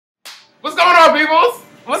What's going on, peoples?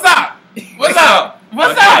 What's up? What's up?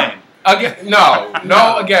 What's up? Again? No,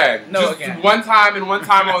 again. No, just again. one time and one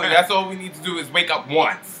time only. That's all we need to do is wake up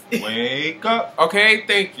once. Wake up. Okay,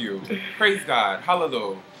 thank you. Praise God.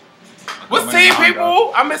 Hallelujah. What's tea,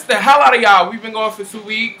 people? I missed the hell out of y'all. We've been going for 2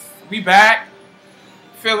 weeks. We back.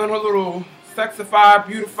 Feeling a little sexified,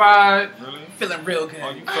 beautified. Really? Feeling real good.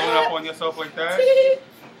 Are you throwing up on yourself like that?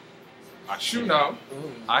 I You know.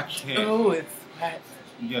 I can't. Ooh, it's hot.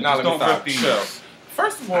 Yeah, Now just let me don't stop. rip these. Chill.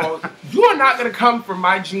 First of all, you are not going to come for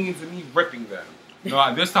my jeans and me ripping them.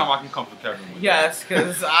 No, this time I can come for Kevin with Yes,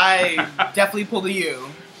 because I definitely pulled a U.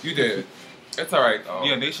 You did. It's alright, though.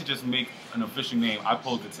 Yeah, they should just make an official name. I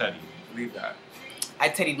pulled the Teddy. Leave that. I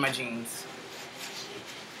teddied my jeans.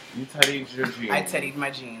 You teddied your jeans. I teddied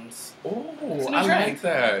my jeans. Oh, It's a new I trend. like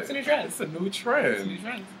that. It's a new trend. It's a new trend. It's a new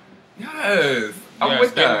trend. Yes. I'm Yes,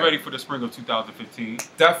 with getting that. ready for the spring of 2015.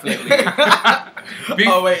 Definitely.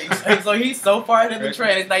 Oh, wait. So he's so far ahead of the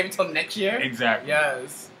trend, it's not even until next year? Exactly.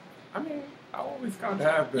 Yes. I mean, I always kind of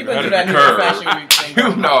have been You better ahead do of that the new curve. fashion week thing.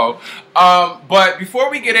 You know. But before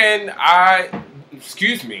we get in,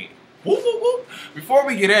 excuse me. Whoop, whoop, whoop. Before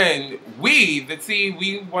we get in, the T,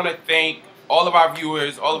 we want to thank all of our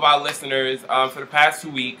viewers, all of our listeners for the past 2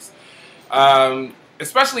 weeks.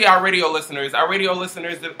 Especially our radio listeners. Our radio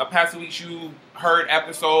listeners, the past 2 weeks, you heard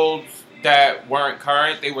episodes that weren't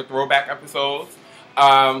current. They were throwback episodes.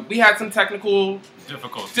 We had some technical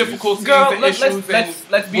difficulties Girl, and let's issues.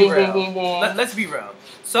 be boom, real. boom, boom, boom. Let's be real.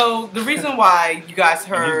 So the reason why you guys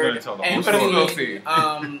heard And he's gonna tell the and whole story.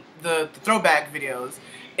 seen the throwback videos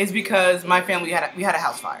is because my family had a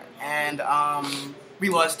house fire and we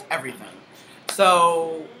lost everything.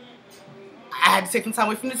 So I had to take some time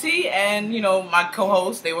away from the tea, and you know my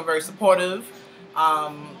co-hosts, they were very supportive,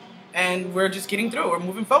 and we're just getting through. We're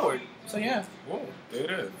moving forward. So yeah. Whoa, there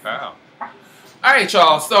it is. Wow. All right,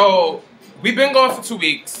 y'all. So we've been going for 2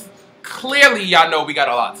 weeks. Clearly, y'all know we got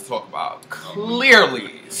a lot to talk about.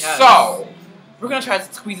 Clearly. Yes. So We're gonna try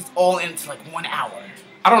to squeeze this all into like 1 hour.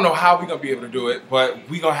 I don't know how we're gonna be able to do it, but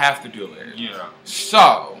we're gonna have to do it. Yeah.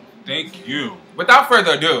 So Thank you. without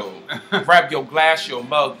further ado, grab your glass, your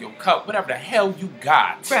mug, your cup, whatever the hell you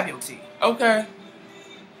got. Grab your tea. Okay.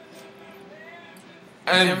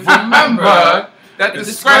 And remember that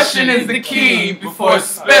discretion is the key before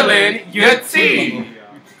spilling your tea.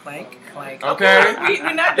 Clank, clank. Okay.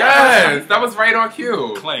 We're not Yes, that was right on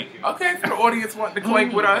cue. Clank. Okay, for the audience wanting to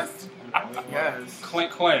clank with us. Yes.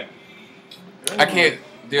 Clank, clank. I can't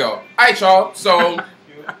deal. All right, y'all. So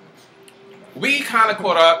we kind of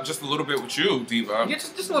caught up just a little bit with you, Diva. Yeah,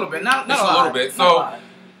 just a little bit. Not Just a a lot. little bit. Not a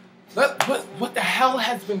So lot. what the hell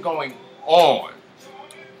has been going on?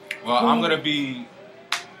 Well, I'm gonna be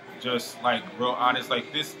just like real honest.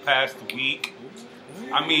 Like this past week,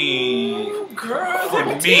 I mean, Girl, for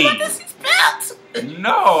let me, let this expect.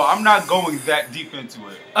 no, I'm not going that deep into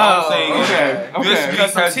it. All I'm saying is okay. this Okay. week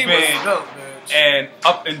Because some has tea was been spilled, bitch. an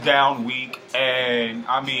up and down week, and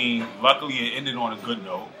I mean, luckily it ended on a good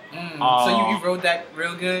note. So you rode that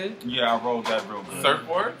real good? Yeah, I rolled that real good.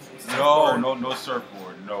 Surfboard? No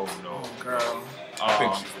surfboard. No. Girl. I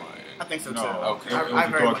think Um, she's lying. I think so too. No, okay. It was I a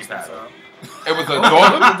very doggy much think paddle. so. It was a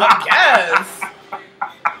dog. Yes.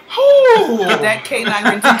 Whew. Get that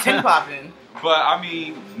K9 into 10 popping. But I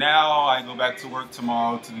mean, now I go back to work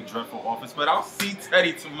tomorrow to the dreadful office. But I'll see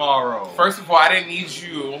Teddy tomorrow. First of all, I didn't need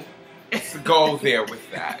you to go there with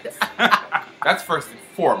that. That's first and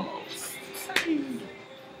foremost.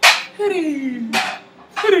 Get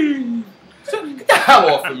the hell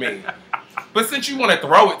off of me. But since you want to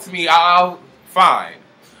throw it to me, I'll fine.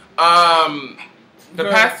 The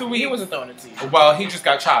Girl, past 2 He weeks. wasn't throwing it to you. Well, he just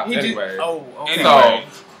got chopped He anyway. did. Oh, okay. Anyway.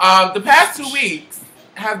 So, the past 2 weeks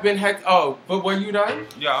have been Oh, but were you done?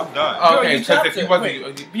 Yeah, I'm done. Oh, Girl, okay, you 'cause chopped if he it. wasn't-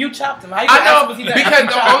 Wait, you chopped him. How you I gonna ask know, him was he done? because You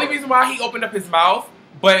the chopped only him. reason why he opened up his mouth,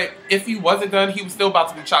 but if he wasn't done, he was still about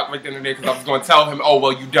to be chopped right then and there because I was going to tell him, oh,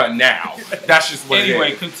 well, you done now. That's just what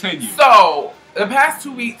Anyway, it is. continue. So, the past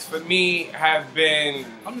 2 weeks for me have been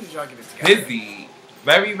I'm gonna try to get it together. busy.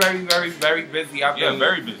 Very, very, very, very busy. I've Yeah, been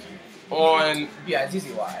very busy. on... Yeah, it's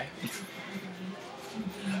easy why.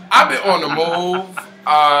 I've been on the move,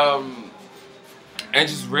 and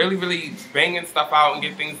just really, really banging stuff out and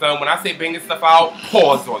get things done. When I say banging stuff out,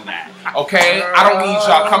 pause on that, okay? I don't need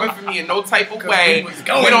y'all coming for me in no type of way. we was We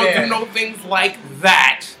going don't there. do no things like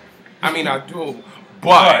that. I mean, I do,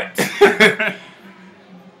 but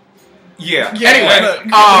yeah. Yeah, Anyway, look,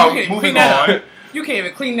 moving clean that on. up. You can't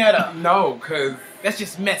even clean that up. No, because that's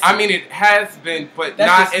just messy. I mean, it has been, but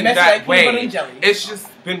that's not in that way. It's just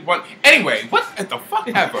been one. Anyway, what the fuck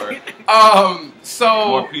ever? So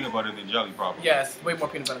more peanut butter than jelly, probably. Yes, way more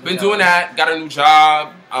peanut butter. Been doing that. Got a new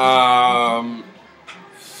job.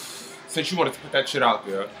 Since you wanted to put that shit out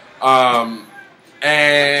there.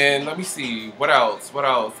 And let me see what else.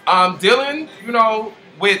 Dealing,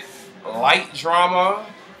 with light drama,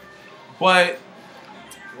 but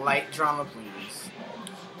light drama, please.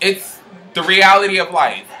 It's the reality of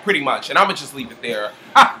life, pretty much, and I'm gonna just leave it there.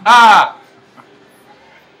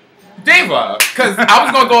 Diva, because I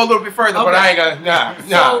was gonna go a little bit further, but I ain't gonna. Nah.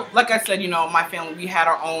 So, like I said, my family, we had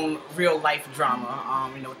our own real life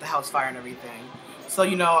drama, with the house fire and everything. So,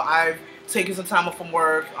 I've taken some time off from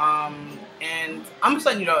work, and I'm just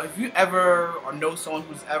letting you know, if you ever or know someone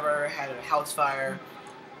who's ever had a house fire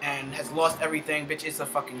and has lost everything, bitch, it's a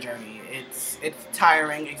fucking journey. It's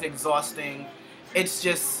tiring, it's exhausting. It's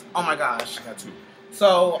just, oh my gosh. I got two.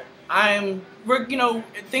 So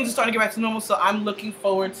things are starting to get back to normal. So I'm looking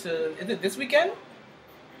forward to. Is it this weekend?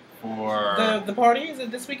 For the party? Is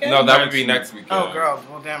it this weekend? No, that would be next weekend. Oh, girl.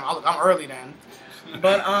 Well, damn. I'm early then.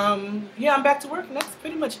 But yeah, I'm back to work, and that's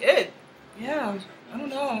pretty much it. Yeah, I don't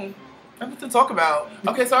know. Nothing to talk about.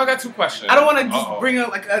 Okay, so I got two questions. I don't want to just bring up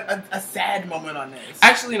like a sad moment on this.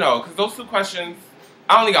 Actually, no, because those two questions,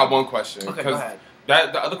 I only got one question. Okay, go ahead.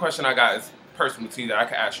 The other question I got is personal to you that I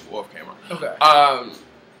can ask you off camera. Okay.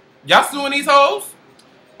 Y'all suing these hoes?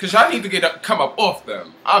 Because y'all need to come up off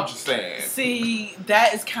them. I'm just saying. See,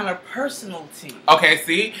 that is kind of personal to you. Okay,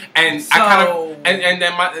 see? And so, I kind of, and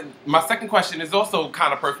then my second question is also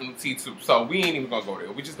kind of personal to you too. So we ain't even going to go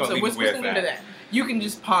there. We just going to leave it where it's at. That. You can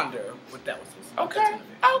just ponder what that was. Okay.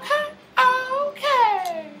 All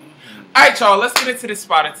right, y'all. Let's get into this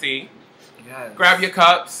spot of tea. Yes. Grab your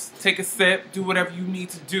cups, take a sip, do whatever you need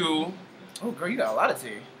to do. Oh, girl, you got a lot of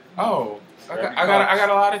tea. Oh, I got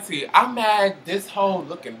a lot of tea. I'm mad. This whole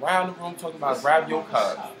looking around the room talking about grab your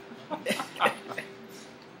cup.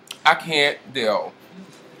 I can't deal.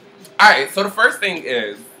 All right. So the first thing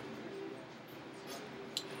is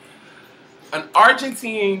an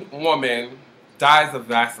Argentine woman dies of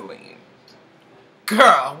Vaseline.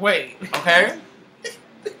 Girl, wait. Okay.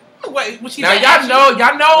 Wait, was she now that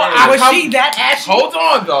y'all know. Was she that ashy? Hold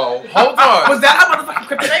on, though. Hold on. Was that her motherfucking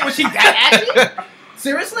kryptonite? Was she that ashy?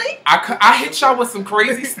 Seriously? I hit y'all with some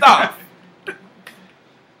crazy stuff.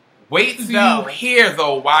 Wait till you hear,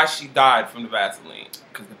 though, why she died from the Vaseline.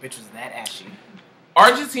 Because the bitch was that ashy.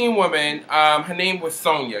 Argentine woman, her name was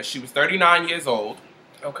Sonia. She was 39 years old.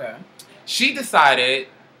 Okay. She decided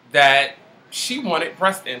that she wanted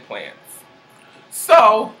breast implants.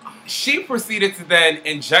 So, she proceeded to then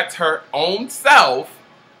inject her own self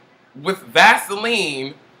with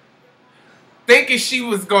Vaseline, thinking she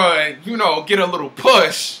was going to, get a little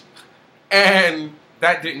push, and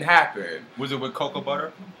that didn't happen. Was it with cocoa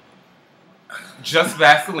butter? Just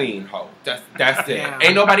Vaseline, ho. That's it. Damn.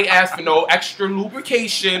 Ain't nobody asked for no extra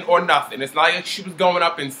lubrication or nothing. It's not like she was going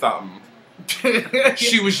up in something.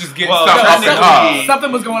 She was just getting something up in her.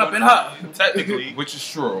 Something was going up in her. Technically, which is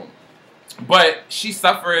true. But she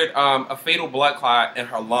suffered a fatal blood clot in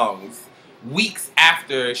her lungs weeks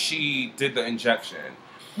after she did the injection.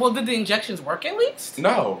 Well, did the injections work at least?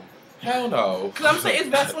 No. Hell no. Because I'm saying it's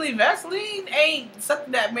Vaseline. Vaseline ain't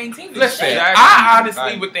something that maintains the Listen, shape. I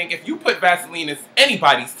honestly would think if you put Vaseline in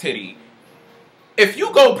anybody's titty, if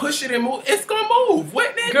you go push it and move, it's going to move.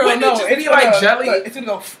 Wouldn't it? Girl, Wouldn't no, it just it's be like jelly? It's going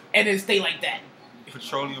to go and then stay like that.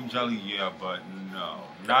 Petroleum jelly, yeah, but no.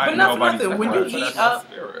 But not for nothing. When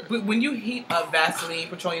you heat up Vaseline,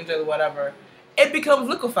 petroleum jelly, whatever, it becomes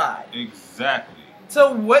liquefied. Exactly.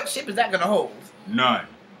 So what shape is that gonna hold? None.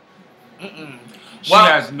 Mm-mm. She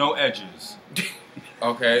has no edges.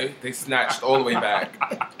 Okay, they snatched all the way back.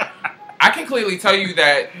 I can clearly tell you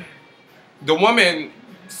that the woman,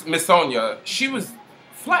 Miss Sonia, she was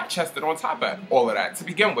flat-chested on top of all of that to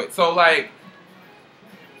begin with. So like.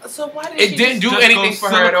 So why did it didn't do anything for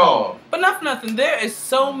her at all? But not for nothing. There is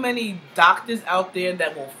so many doctors out there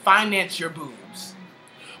that will finance your boobs.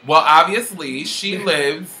 Well, obviously, she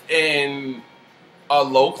lives in a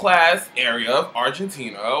low-class area of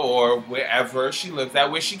Argentina or wherever she lives at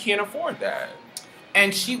where she can't afford that.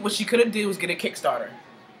 And what she could have did was get a Kickstarter.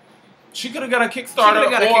 She could have got a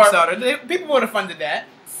Kickstarter. People would have funded that.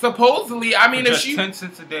 Supposedly, I mean, for if just she 10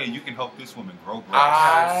 cents a day, you can help this woman grow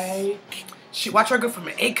breasts. Watch her go from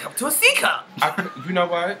an A cup to a C cup. You know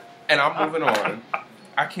what? And I'm moving on.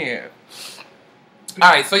 I can't.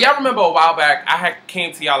 Alright, so y'all remember a while back, I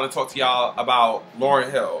came to y'all and talked to y'all about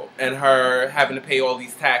Lauryn Hill and her having to pay all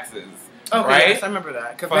these taxes Okay, right? yes, I remember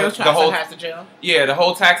that. Because For they was trying the to whole- send Hass to jail. Yeah, the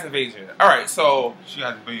whole tax evasion. All right, so She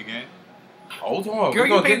has to pay again. hold on. Girl, We're you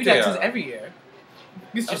gonna pay get your there. taxes every year.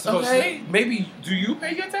 You're just supposed Okay, to. maybe do you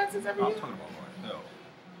pay your taxes every I'm year? talking about Lauryn Hill.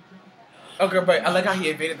 Okay, but I like how he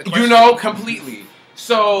evaded the question. You know, completely.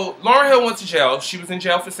 So Lauryn Hill went to jail. She was in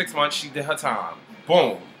jail for 6 months. She did her time.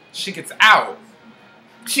 Boom. She gets out.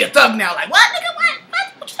 She a thug now. Like, what, nigga? What?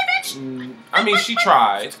 What you say, bitch? I mean, she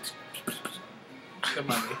tried. The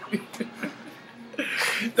money.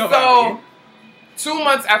 So 2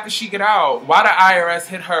 months after she get out, why the IRS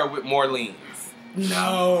hit her with more liens?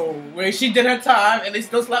 No. Wait, she did her time and they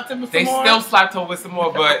still slapped him with They some more? still slapped her with some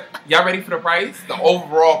more, but y'all ready for the price? The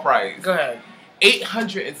overall price. Go ahead.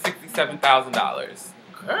 $867,000.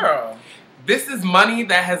 Girl. This is money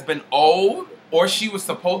that has been owed, or she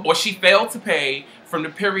failed to pay from the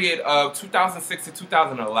period of 2006 to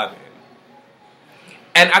 2011.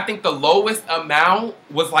 And I think the lowest amount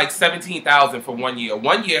was like $17,000 for 1 year.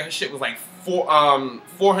 1 year, her shit was like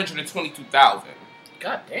 $422,000.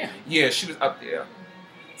 God damn. Yeah, she was up there.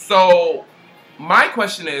 So my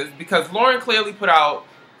question is, because Lauryn clearly put out,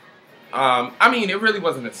 I mean, it really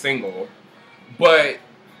wasn't a single, but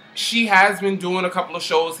she has been doing a couple of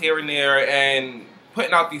shows here and there and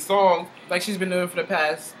putting out these songs. Like she's been doing for the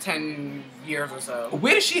past 10 years or so.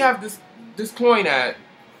 Where does she have this coin at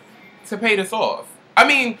to pay this off? I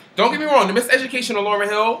mean, don't get me wrong, the miseducation of Lauryn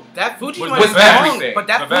Hill, That Fuji Was money is long, everything. but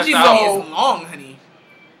that The best Fuji money album. is long, honey.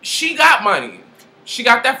 she got money. She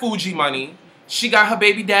got that Fuji money. She got her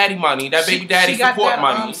baby daddy money, that baby daddy she got support that,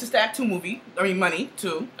 money. Sister Act 2 movie. I mean, money,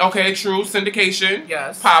 too. Okay, true. Syndication.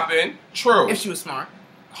 Yes. Popping. True. If she was smart.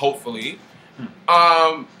 Hopefully.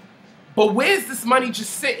 But where's this money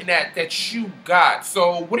just sitting at that you got?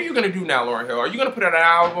 So what are you going to do now, Lauryn Hill? Are you going to put out an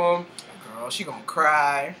album? Girl, she gonna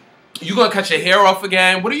cry. You going to cut your hair off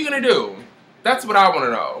again? What are you going to do? That's what I want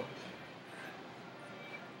to know.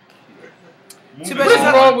 Too What bad is she's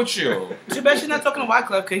not- wrong with you? Too bad she's not talking to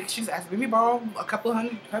Wyclef because she's asking me to borrow a couple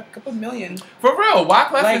million. For real,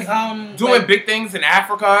 Wyclef Like, is doing like- big things in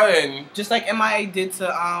Africa and... Just like MIA did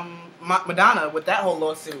to Madonna with that whole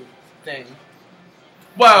lawsuit thing.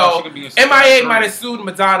 Well, she could be in MIA some- might have sued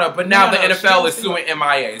Madonna, but now No, the she NFL didn't is sue suing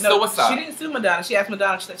MIA. So what's up? She didn't sue Madonna. She asked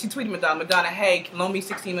Madonna. She tweeted Madonna, hey, loan me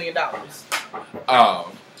 $16 million.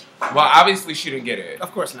 Oh. Well, obviously she didn't get it.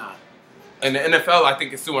 Of course not. And the NFL, I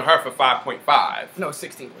think, is suing her for 5.5. No,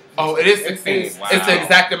 16. Oh, it is 16. Wow. It's the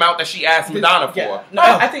exact amount that she asked Madonna for. Yeah. No,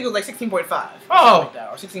 Oh. I think it was like 16.5. Oh. Like that,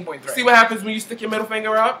 or 16.3. See what happens when you stick your middle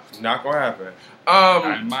finger up? Not gonna happen.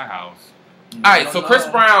 Not in my house. Alright, so No. Chris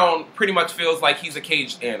Brown pretty much feels like he's a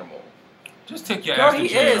caged animal. Just take your Girl, ass to he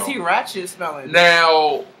jail. is. He ratchet smelling.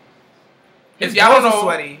 Now, His if y'all don't balls are know,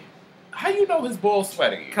 sweaty. how you know his balls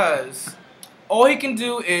sweaty? Because all he can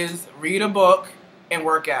do is read a book and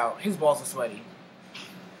work out. His balls are sweaty.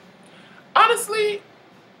 Honestly,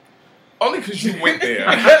 only because you went there.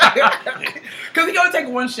 Because he only take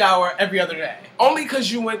one shower every other day. Only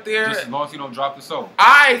because you went there. Just as long as you don't drop the soap.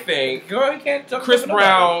 I think Girl, he can't talk Chris to nobody.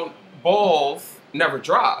 Brown balls never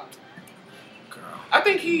dropped. Girl. I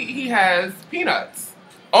think he has peanuts.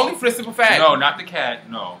 Only for the simple fact. No, not the cat.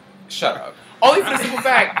 No. Shut up. Only for the simple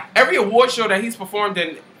fact, every award show that he's performed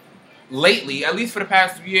in lately, at least for the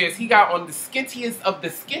past 2 years, he got on the skintiest of the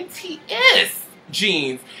skintiest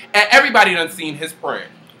jeans, and everybody done seen his print.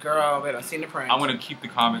 Girl, wait, I've seen the print. I'm gonna keep the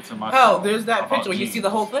comments to myself. Hell, there's that about picture where you jeans. see the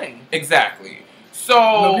whole thing. Exactly. No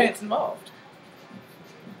So pants involved.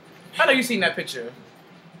 I know you've seen that picture.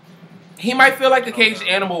 he might feel like a caged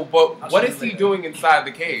animal, but I'll what show is you he later. doing inside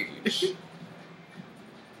the cage?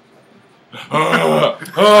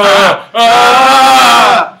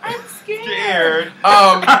 I'm Scared.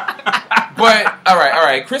 But all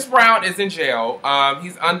right. Chris Brown is in jail.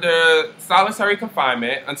 He's under solitary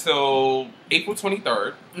confinement until April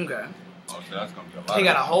 23rd. Okay. Oh, so that's gonna be a lot. He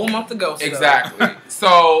got a whole month to go. Still. Exactly.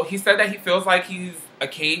 So he said that he feels like he's a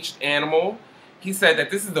caged animal. He said that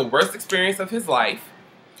this is the worst experience of his life.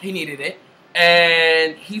 He needed it.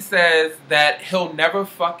 And he says that he'll never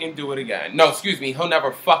fucking do it again. No, excuse me, he'll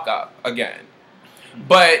never fuck up again.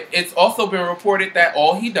 But it's also been reported that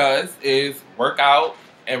all he does is work out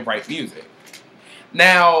and write music.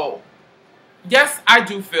 Now, yes, I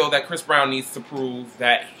do feel that Chris Brown needs to prove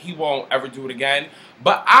that he won't ever do it again.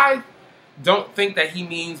 But I don't think that he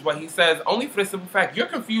means what he says, only for the simple fact you're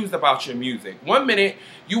confused about your music. 1 minute,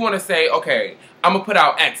 you want to say, okay, I'm going to put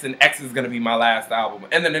out X, and X is going to be my last album.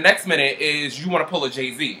 And then the next minute is you want to pull a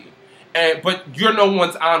Jay-Z. But you're no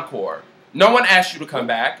one's encore. No one asked you to come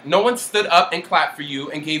back. No one stood up and clapped for you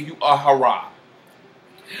and gave you a hurrah.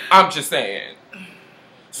 I'm just saying.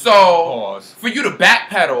 So, Pause. for you to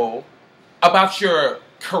backpedal about your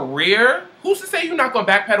career, who's to say you're not going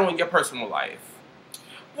to backpedal in your personal life?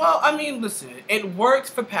 Well, I mean, listen, it worked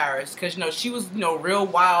for Paris because, you know, she was, you know, real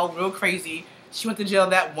wild, real crazy. She went to jail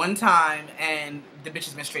that one time, and the bitch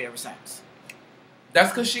has been straight ever since. That's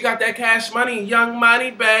because she got that cash money, young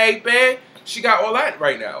money, baby. She got all that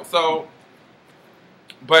right now. So,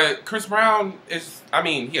 but Chris Brown is, I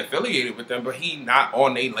mean, he affiliated with them, but he not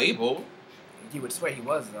on their label. You would swear he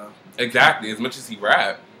was, though. Exactly, as much as he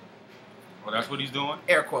rap. Well, that's what he's doing?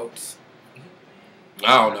 Air quotes.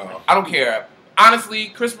 I don't know. I don't care. Honestly,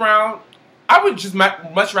 Chris Brown, I would just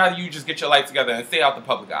much rather you just get your life together and stay out the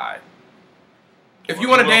public eye. If you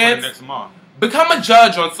want to dance, next month. Become a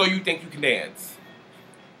judge on So You Think You Can Dance.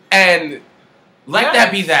 And let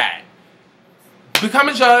that be that. Become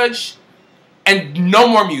a judge and no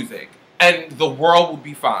more music. And the world will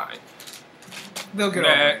be fine. They'll get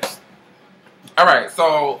Next. Alright,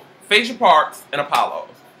 so Phaedra Parks and Apollo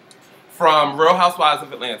from Real Housewives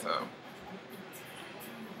of Atlanta.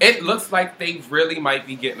 It looks like they really might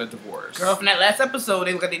be getting a divorce. Girl, from that last episode,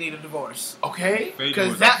 they look like they need a divorce. Okay?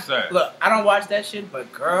 Because look, I don't watch that shit,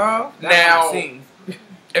 but girl, now,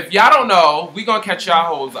 if y'all don't know, we gonna catch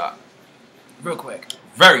y'all hoes up. Real quick.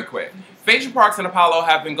 Very quick. Phaedra Parks and Apollo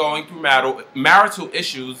have been going through marital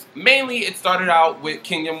issues. Mainly, it started out with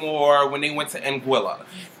Kenya Moore when they went to Anguilla.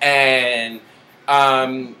 And,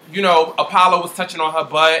 you know, Apollo was touching on her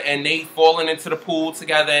butt and they falling into the pool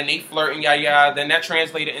together and they flirting, yah. Then that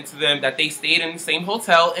translated into them that they stayed in the same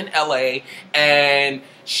hotel in LA and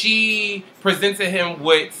she presented him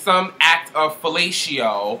with some act of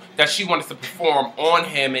fellatio that she wanted to perform on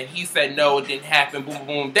him and he said no, it didn't happen, boom,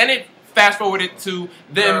 boom. Then it fast forwarded to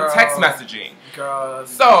them text messaging. Girl.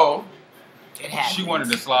 So, she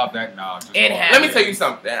wanted to slob that knowledge. Let me tell you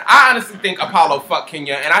something. I honestly think Apollo fucked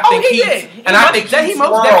Kenya, and I think he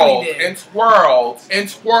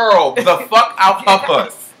twirled the fuck out her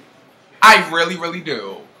puss. I really, really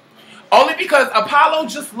do. Only because Apollo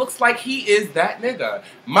just looks like he is that nigga.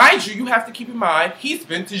 Mind you, you have to keep in mind he's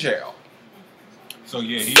been to jail. So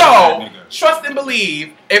yeah, he's that nigga. Trust and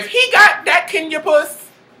believe. If he got that Kenya puss,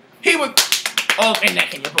 he would in that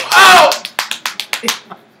Kenya puss. Oh.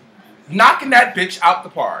 Knocking that bitch out the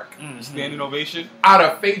park. Standing ovation? Out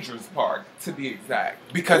of Phaedra's park, to be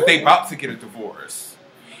exact. Because they about to get a divorce.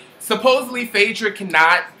 Supposedly, Phaedra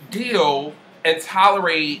cannot deal and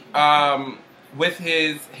tolerate with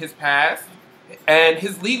his past and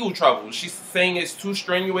his legal troubles. She's saying it's too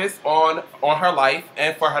strenuous on her life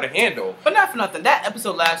and for her to handle. But not for nothing. That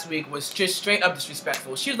episode last week was just straight up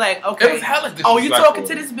disrespectful. She was like, okay. It was hella disrespectful. Oh, you talking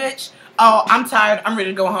to this bitch? Oh, I'm tired. I'm ready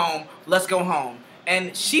to go home. Let's go home.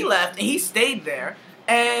 And she left, and he stayed there.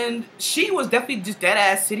 And she was definitely just dead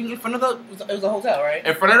ass sitting in front of it was a hotel, right?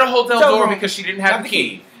 In front of the hotel door because she didn't have the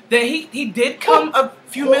key. Then he did come a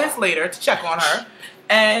few minutes later to check on her.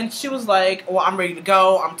 And she was like, well, I'm ready to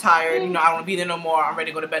go. I'm tired. You know, I don't want to be there no more. I'm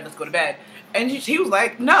ready to go to bed. Let's go to bed. And he was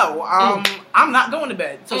like, no, I'm not going to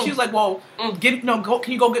bed. So she was like, well,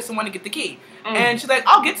 can you go get someone to get the key? And she's like,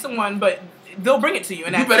 I'll get someone, but they'll bring it to you.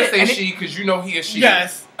 And you better say she, because you know he is she.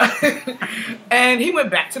 Yes. And he went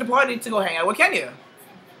back to the party to go hang out with Kenya.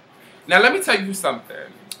 Now, let me tell you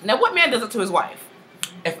something. Now, what man does it to his wife?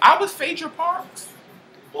 If I was Phaedra Parks,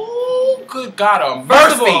 ooh, good God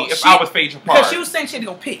Almighty, if I was Phaedra Parks. Because she was saying she had to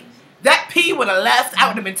go pee. That pee would have left. I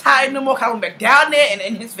would have been tired no more. I would have been back down there and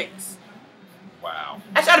in his face. Wow.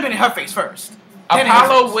 Actually, I'd have been in her face first.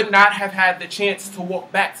 Apollo would not have had the chance to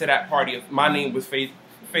walk back to that party if my name was Phaedra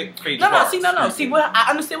Parks. No. See, I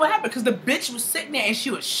understand what happened because the bitch was sitting there and she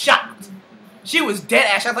was shocked. She was dead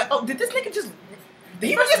ass. I was like, oh, did this nigga just... Did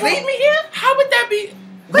he just leave me here? How would that be?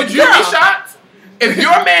 Would you be shocked? If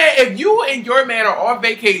you and your man are on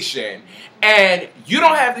vacation and you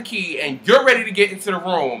don't have the key and you're ready to get into the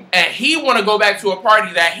room and he want to go back to a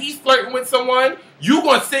party that he's flirting with someone, you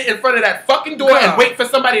gonna sit in front of that fucking door and wait for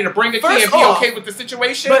somebody to bring a key and be okay with the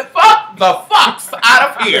situation? But fuck the fucks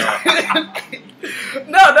out of here.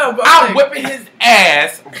 No, but I'm whipping his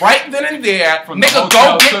ass right then and there. Nigga,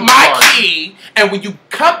 go get my key, and when you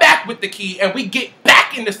come back with the key and we get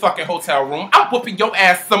back in this fucking hotel room, I'm whooping your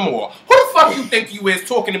ass some more. Who the fuck you think you is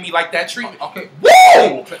talking to me like that? Okay.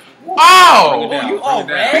 Woo! Oh! You all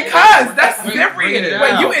red? Because that's serious.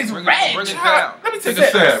 Wait, you is red. Let me take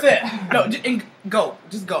a sip. No, go.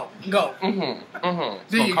 Just go. There you go.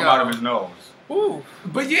 Come out of his nose. Ooh.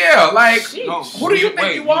 But yeah, like, who do you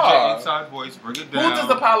think you are? Inside voice, bring it down. Who does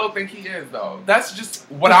Apollo think he is, though? That's just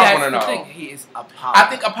what I want to know. He is Apollo. I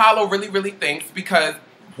think Apollo really, really thinks because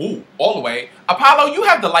Woo, all the way. Apollo, you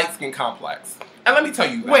have the light skin complex. And let me tell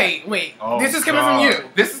you that. Wait. Oh, this is coming from you.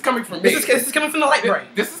 This is coming from me. This is coming from the light brain.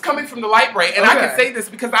 This is coming from the light brain. And I can say this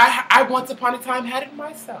because I once upon a time had it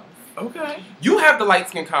myself. Okay. You have the light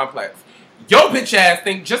skin complex. Yo bitch ass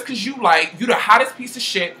think just because you the hottest piece of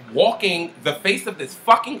shit walking the face of this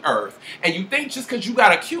fucking earth, and you think just because you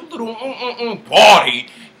got a cute little body,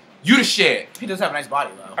 you the shit. He does have a nice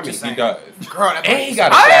body though. I mean, he does. Girl, that body and he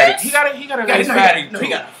got a fatty. He got a nice fatty too. He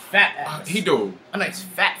got a fat ass. He do. A nice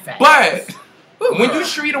fat. But when you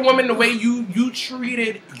treat a woman the way you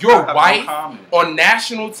treated your wife on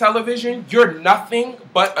national television, you're nothing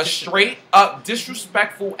but a straight up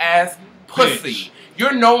disrespectful ass pussy. Bitch.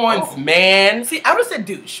 You're no one's man. See, I would have said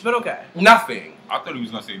douche, but okay. Nothing. I thought he was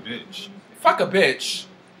gonna say bitch. Fuck a bitch.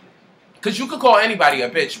 Cause you could call anybody a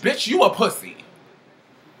bitch. Bitch, you a pussy.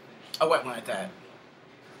 A wet one at that.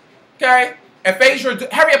 Okay? And Phaedra,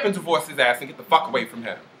 hurry up and divorce his ass and get the fuck away from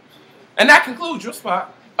him. And that concludes your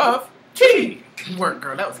spot of tea. Work,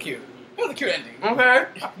 girl. That was cute. That was a cute ending. Okay?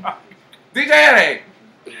 DJ Headache.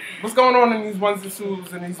 What's going on in these ones and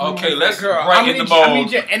twos and these Okay, let's Girl, brighten the mode. I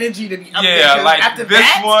need your energy to be up there. Yeah, like after this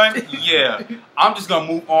that, one, yeah. I'm just going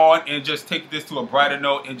to move on and just take this to a brighter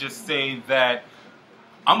note and just say that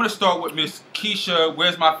I'm going to start with Miss Keisha,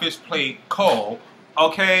 Where's My Fish Plate, Cole.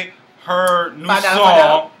 Okay? Her new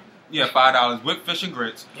song. Yeah, $5 with fish and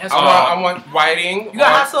grits. Yes, I want whiting. You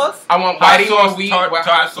got hot sauce? I want hot whiting sauce, on wheat tart with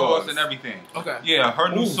hot sauce and everything. Okay. Yeah, her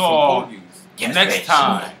new Ooh, song, yes, Next bitch.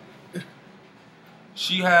 Time.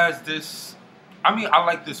 She has this, I mean, I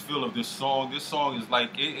like this feel of this song. This song is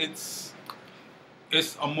like, it's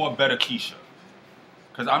a more better Keisha.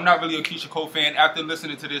 Because I'm not really a Keisha Cole fan. After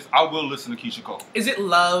listening to this, I will listen to Keisha Cole. Is it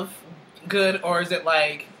Love good, or is it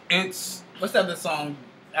like... It's... What's the other song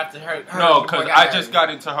after her? No, because I just got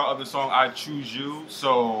into her other song, I Choose You.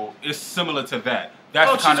 So it's similar to that.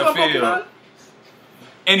 That's the kind of feel. Pokemon?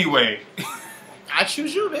 Anyway. I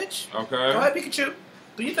choose you, bitch. Okay. Go ahead, Pikachu.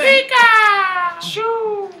 Do you think?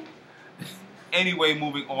 Pikachu! Anyway,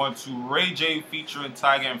 moving on to Ray J featuring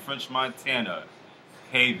Tiger and French Montana.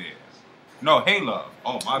 Hey There. No, Hey Love.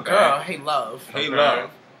 Oh, my Girl, bad. Hey Love. Hey Okay.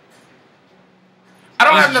 Love. I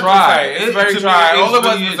don't It's have nothing dry. to say. It's It- very to me, dry. it All it was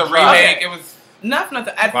really was is a dry. remake. Okay. It was... Nothing.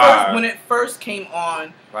 At Vibe. first, when it first came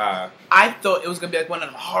on, I thought it was gonna be like one of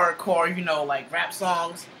them hardcore, like rap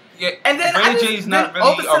songs. Yeah, And then Ray J's not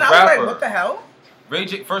all of really a sudden a I was rapper. like, what the hell? Ray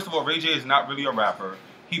J, first of all, Ray J is not really a rapper.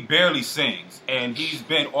 He barely sings, and he's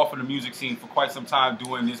been off of the music scene for quite some time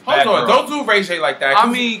doing this. Hold on, don't do Ray J like that. I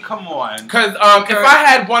mean, come on. Because if I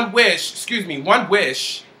had one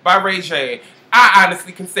wish by Ray J, I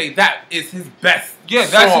honestly can say that is his best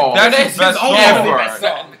song. That's his best song.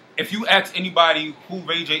 ever. If you ask anybody who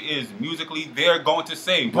Ray J is musically, they're going to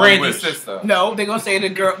say One Brandy's Wish. sister. No, they're gonna say the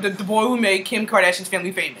girl, the boy who made Kim Kardashian's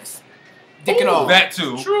family famous. Dick and all. That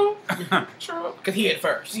too. True. True. Because he hit it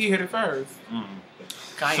first. He hit it first.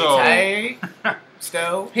 Kanye tight.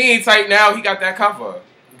 Still. He ain't tight now. He got that cover.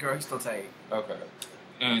 Girl, he's still tight. Okay.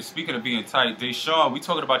 And speaking of being tight, Deshaun, we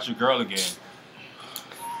talking about your girl again.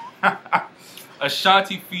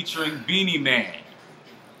 Ashanti featuring Beanie Man.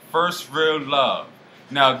 First Real Love.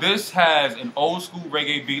 Now this has an old school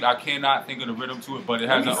reggae beat. I cannot think of the rhythm to it, but it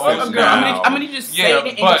has an old school. Girl, I'm gonna just say it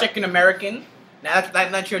in Jamaican American. Now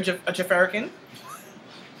that's you're a Jafarican.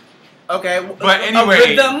 Okay. But anyway, a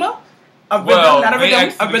rhythm, not a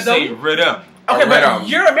rhythm, a rhythm. Say rhythm. Okay, but rhythm.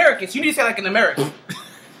 you're American, so you need to say like an American.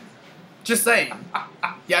 Just saying.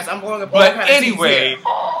 Yes, I'm blowing up. But anyway,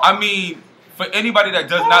 I mean, for anybody that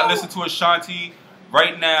does not listen to Ashanti,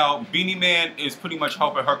 right now, Beanie Man is pretty much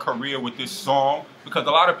helping her career with this song because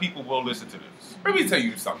a lot of people will listen to this. Let me tell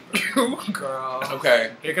you something. Girl.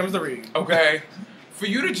 Okay. Here comes the read. Okay. For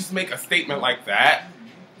you to just make a statement like that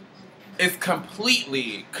is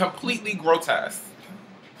completely grotesque.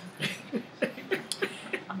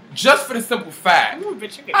 Just for the simple fact,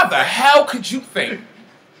 how the hell could you think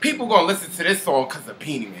people gonna listen to this song because of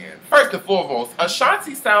Beanie Man? First and foremost,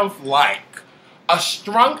 Ashanti sounds like a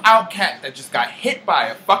strung out cat that just got hit by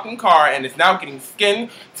a fucking car and is now getting skinned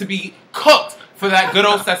to be cooked for that good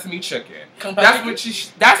old sesame chicken. That's what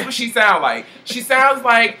she sounds like. She sounds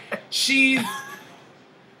like she's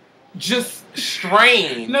just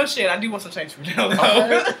strained. No shit, I do want some change from now.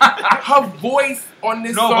 Her voice on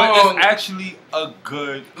this song. No, but it's actually a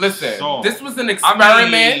good song. This was an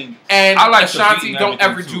experiment, and I like Ashanti don't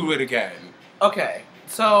ever do it again. Okay,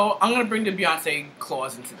 so I'm gonna bring the Beyonce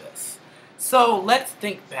clause into this. So let's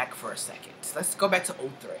think back for a second. Let's go back to 03.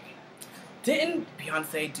 Didn't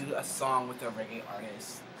Beyonce do a song with a reggae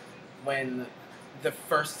artist when the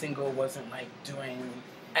first single wasn't like doing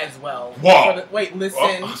as well. Whoa. Wait, listen.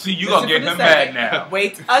 Oh, see, you gonna get him mad now.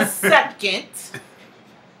 Wait a second.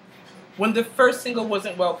 When the first single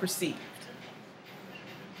wasn't well perceived.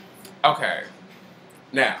 Okay.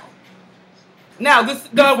 Now,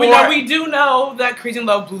 we do know that Crazy in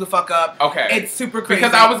Love blew the fuck up. Okay. It's super crazy.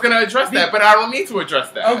 because I was going to address that, but I don't need to address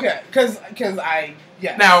that. Okay, because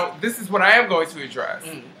yes. Now, this is what I am going to address.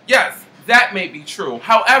 Yes, that may be true.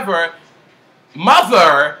 However,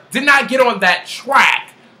 Mother did not get on that track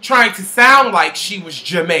trying to sound like she was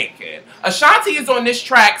Jamaican. Ashanti is on this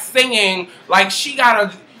track singing like she got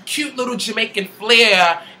a cute little Jamaican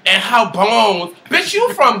flair and her bones. Bitch,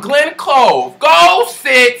 you from Glen Cove. Go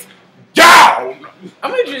sit down.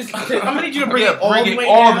 I'm gonna need you to bring it all the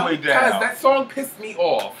way down. Because that song pissed me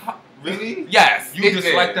off. Really? Yes. You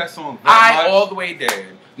dislike that song very much? All the way did.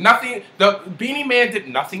 Nothing. The Beanie Man did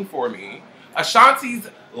nothing for me. Ashanti's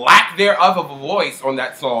lack thereof of a voice on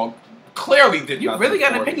that song clearly did nothing. You really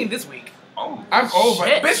got an for opinion me. this week. Oh, I'm over it.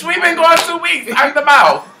 Shit. Bitch, we've been going 2 weeks. I'm the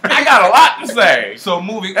mouth. I got a lot to say. So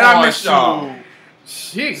moving And I on miss y'all. to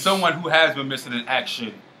Sheesh. someone who has been missing in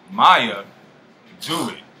action, Maya, do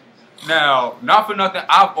it. Now, not for nothing,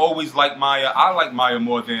 I've always liked Maya. I like Maya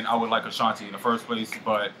more than I would like Ashanti in the first place,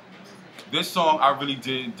 but this song I really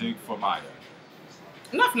did dig for Maya.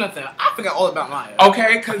 Not for nothing. I forgot all about Maya.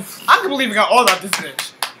 Okay, because I completely forgot all about this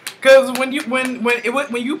bitch. Because when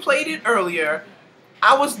you played it earlier,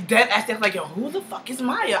 I was dead ass like, yo, who the fuck is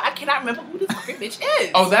Maya? I cannot remember who this fucking bitch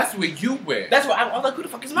is. oh, that's where you went. That's what I was like, who the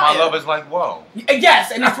fuck is Maya? My love is like, whoa.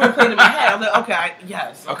 Yes, and that's what played in my head. I was like, okay,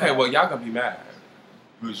 yes. Okay, well, y'all gonna be mad.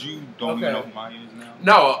 Because you don't even know who Maya is now?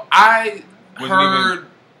 No, I Wasn't heard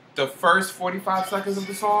the first 45 seconds of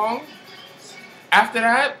the song. After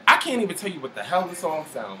that, I can't even tell you what the hell the song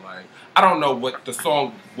sounded like. I don't know what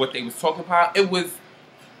they was talking about. It was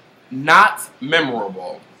not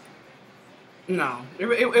memorable. No, it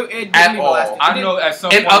didn't At even all. last. I know at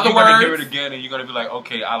some In point other you're going to hear words- it again and you're going to be like,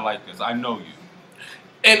 okay, I like this. I know you.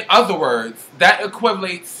 In other words, that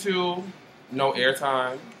equates to no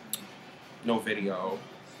airtime, no video,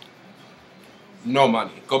 no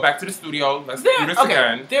money. Go back to the studio. Let's do this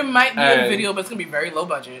again. There might be a And- video, but it's gonna be very low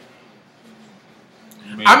budget.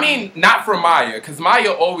 Maybe. I mean, not from Maya, because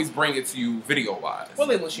Maya always bring it to you video-wise. What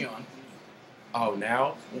label is she on? Oh,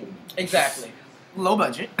 now? Exactly. Low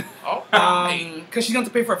budget. Oh, Because she's going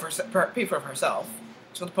to pay for it herself.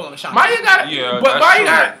 She's going to put on the shop. Maya got, Yeah, but that's Maya true.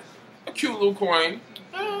 got a cute little coin.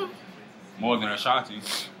 More than Ashanti.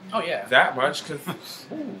 Oh yeah. That much, because...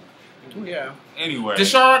 Ooh, yeah. Anyway.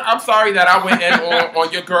 Deshaun, I'm sorry that I went in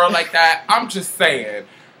on your girl like that. I'm just saying.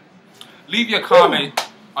 Leave your comment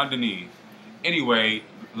underneath. Anyway,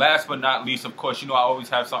 last but not least, of course, you know I always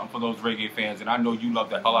have something for those reggae fans, and I know you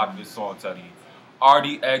love the hell out of this song, Teddy.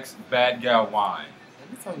 RDX Bad Gal Wine.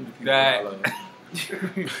 That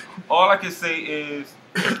all I can say is,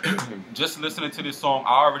 just listening to this song,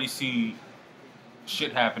 I already see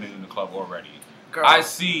shit happening in the club already. Girl, I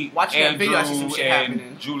see watching that Andrew video, I see some shit and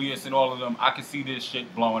happening. Julius and all of them. I can see this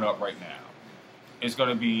shit blowing up right now. It's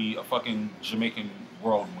gonna be a fucking Jamaican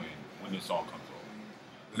whirlwind when this song comes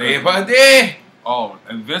over. Labor Day. Oh,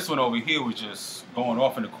 and this one over here was just going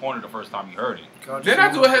off in the corner the first time you heard it. Girl, Didn't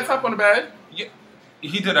I do a head top on the bed? Yeah,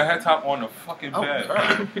 he did a head top on the fucking Oh,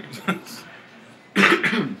 bed.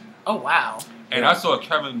 Oh wow. And I saw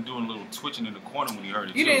Kevin doing a little twitching in the corner when he heard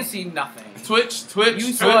it. You too. didn't see nothing. Twitch.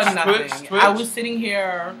 You saw nothing. I was sitting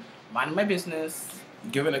here minding my business.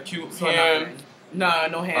 giving a cute Saw hand.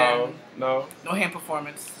 nothing. No hand. No. No hand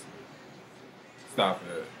performance. Stop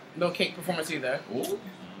it. No cake performance either. Ooh.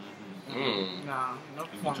 Mm. No He was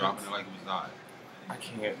performance. dropping it like it was not. I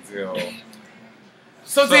can't deal.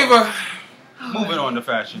 So, So- Diva. Moving on to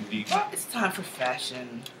fashion, D. Well, it's time for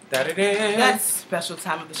fashion. That it is. That special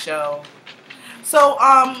time of the show. So,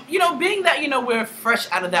 being that, we're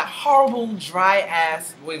fresh out of that horrible, dry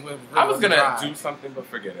ass. I was gonna do something, but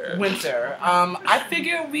forget it. winter. I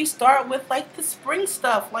figure we start with the spring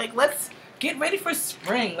stuff. Let's get ready for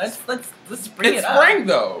spring. Let's spring It's it up. spring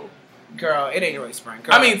though. Girl, it ain't really spring.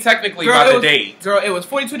 Girl. I mean, technically Girl, by it the was- date. Girl, it was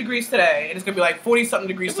 42 degrees today, and it's gonna be 40-something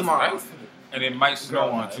degrees It was tomorrow. nice. And it might snow Girl,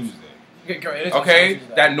 on nice. Tuesday. Girl, it is Okay,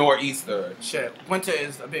 Tuesday. that nor'easter. Shit, winter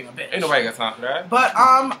is being a bitch. Ain't nobody got time for that. But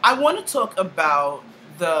I want to talk about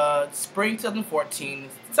the spring 2014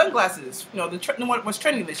 sunglasses. What's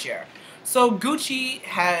trending this year. So Gucci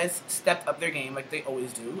has stepped up their game like they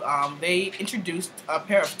always do. They introduced a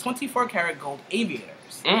pair of 24 karat gold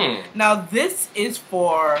aviators. Mm. Now this is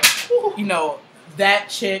for that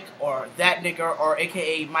chick or that nigga or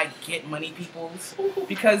AKA my get money peoples,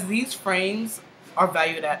 because these frames are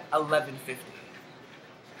valued at $1,150.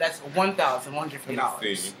 That's $1,150. Let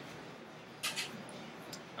me see.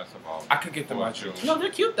 That's about. I could get them out you. No, they're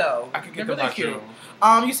cute though. I could get they're them really out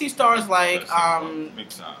cute. You see stars like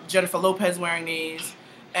Big size. Jennifer Lopez wearing these,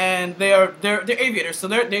 and they're aviators, so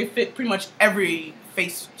they fit pretty much every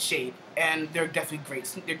face shape, and they're definitely great.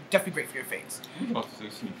 They're definitely great for your face. You about to say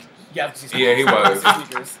sneakers? Yeah, he was.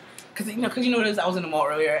 Sneakers. Cause you know what it is. I was in the mall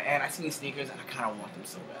earlier, and I seen these sneakers, and I kind of want them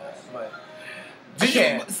so bad, but.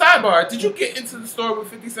 Sidebar, did you get into the store with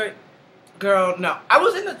 50 Cent? Girl, no. I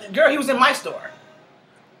was in the... Girl, he was in my store.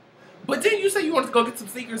 But didn't you say you wanted to go get some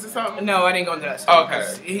sneakers or something? No, I didn't go into that store. Okay.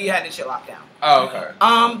 He had this shit locked down. Oh, okay.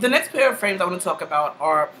 The next pair of frames I want to talk about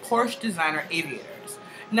are Porsche designer aviators.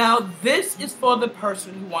 Now, this is for the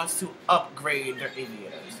person who wants to upgrade their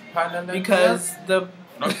aviators. Because the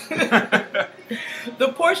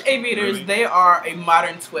Porsche aviators, Really? they are a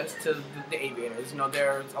modern twist to the aviators. You know,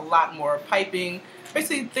 there's a lot more piping.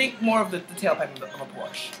 Basically, think more of the tailpipe of a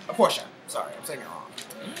Porsche. A Porsche. Sorry, I'm saying it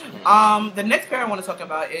wrong. The next pair I want to talk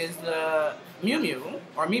about is the Miu Miu,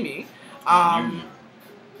 or Mimi.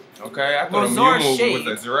 Okay, I thought a Rosor Miu Miu shades.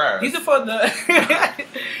 was a giraffe. These are for the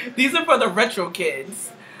these are for the retro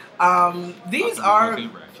kids. These are.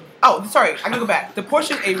 Oh, sorry, I gotta go back. The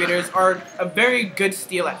Porsche aviators are a very good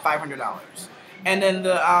steal at $500, and then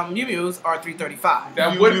the Miu Mius are $335.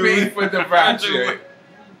 That would be for the ratchet.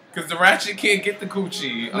 Because the ratchet can't get the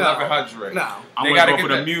coochie $1,100. No. I'm gonna go for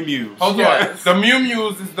the Miu Mius. Hold Yes. on. The Miu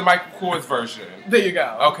Mius is the Michael Kors version. There you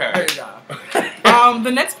go. Okay. There you go.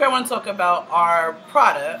 The next pair I want to talk about are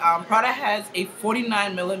Prada. Prada has a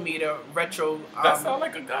 49mm retro. That sounds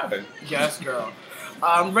like a gun. Yes, girl.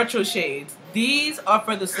 Retro shades. These are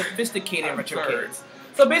for the sophisticated retro kids.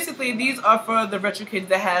 So basically, these are for the retro kids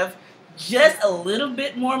that have just a little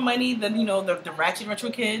bit more money than the ratchet retro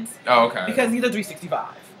kids. Oh, okay. Because these are $365.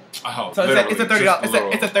 Oh, So it's a $30.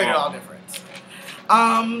 It's a $30 difference.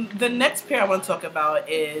 difference. The next pair I want to talk about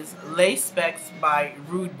is Lay Specs by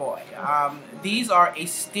Rude Boy. These are a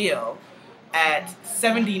steal at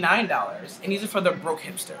 $79, and these are for the broke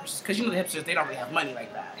hipsters. Because the hipsters, they don't really have money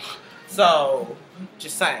like that. So,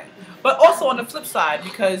 just saying. But also on the flip side,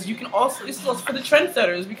 because you can also, this is also for the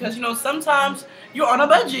trendsetters, because sometimes you're on a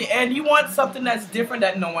budget and you want something that's different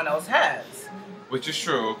that no one else has. Which is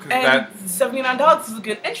true, because And that's $79 is a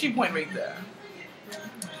good entry point right there.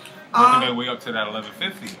 Working their way up to that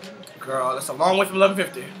 $11.50. Girl, that's a long way from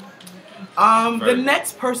 $11.50.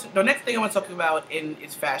 The next thing I want to talk about in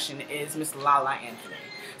its fashion is Miss Lala Anthony.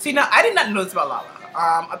 See, now I did not know this about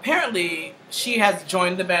Lala. Apparently, she has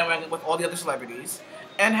joined the bandwagon with all the other celebrities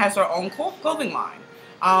and has her own clothing line.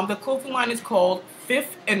 The clothing line is called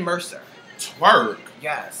Fifth and Mercer. twerk.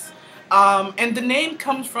 Yes. And the name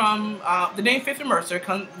comes from, the name Fifth and Mercer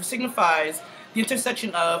signifies the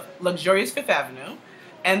intersection of luxurious Fifth Avenue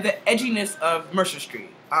and the edginess of Mercer Street.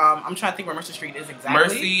 I'm trying to think where Mercer Street is exactly.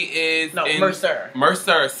 Mercy is Mercer.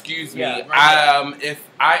 Mercer, excuse me. Yeah, Mercer. If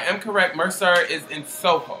I am correct, Mercer is in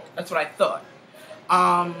Soho. That's what I thought.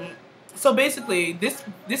 So basically, this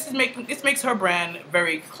makes her brand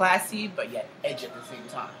very classy, but yet edgy at the same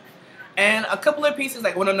time. And a couple of pieces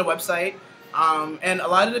went on the website, and a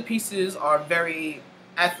lot of the pieces are very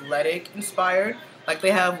athletic inspired.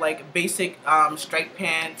 They have basic striped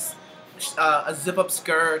pants, a zip up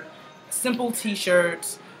skirt, simple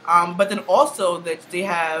t-shirts, but then also that they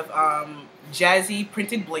have jazzy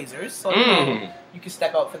printed blazers, so you can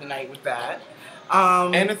step out for the night with that.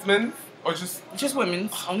 And it's men's or just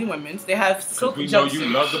women's, only women's. They have silk We jumpsuits. know you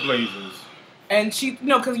love the blazers. And she,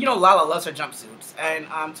 because Lala loves her jumpsuits, and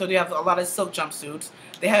so they have a lot of silk jumpsuits.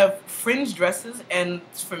 They have fringe dresses, and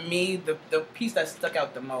for me, the piece that stuck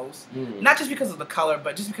out the most, not just because of the color,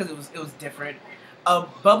 but just because it was different, a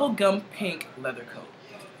bubblegum pink leather coat.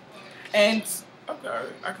 And okay,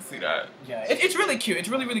 I can see that. yeah, it's really cute. It's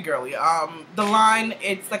really, really girly. The line,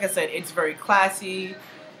 it's like I said, it's very classy.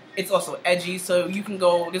 It's also edgy, so you can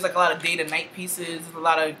go. There's a lot of day to night pieces. There's a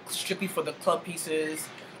lot of strictly for the club pieces.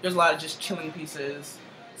 There's a lot of just chilling pieces.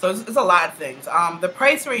 So it's a lot of things. The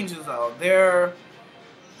price ranges though, they're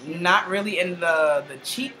not really in the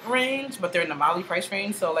cheap range, but they're in the Molly price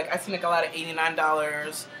range. So I seen a lot of $89,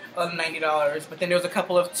 $90, but then there's a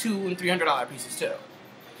couple of $200 and $300 pieces too.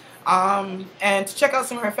 And to check out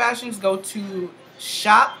some of her fashions, go to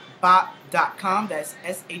shopbop.com. That's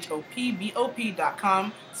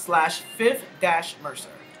shopbop.com/fifth-mercer.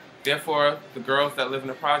 Therefore, the girls that live in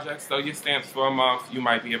the projects, throw your stamps for a month. You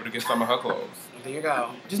might be able to get some of her clothes. There you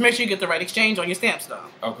go. Just make sure you get the right exchange on your stamps, though.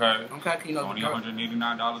 Okay. Okay, Only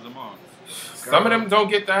 $189 a month. Some of them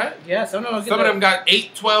don't get that. Yeah, some of them. Some of them got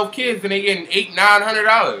 8, 12 kids, and they getting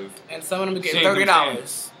 $800-900. And some of them are getting Shades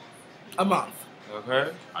 $30 a month.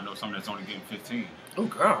 Okay. I know some that's only getting 15. Oh,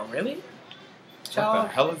 girl, really? Child, what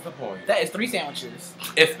the hell is the point? that is 3 sandwiches.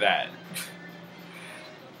 If that.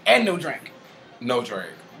 And no drink. No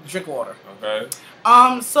drink. Drink water. Okay.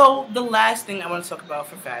 So the last thing I want to talk about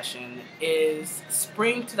for fashion is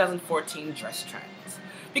spring 2014 dress trends.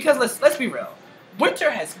 Because let's be real.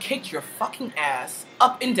 Winter has kicked your fucking ass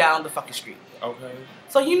up and down the fucking street. Okay.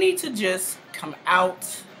 So you need to just come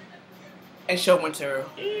out and show winter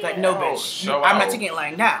like, no bitch, I'm not taking it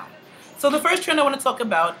lying down. So the first trend I want to talk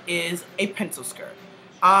about is a pencil skirt.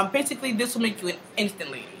 Basically, this will make you an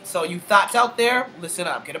instant lady. So you thoughts out there, listen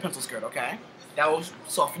up, get a pencil skirt, okay? That will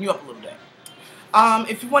soften you up a little bit.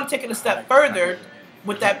 If you want to take it a step further,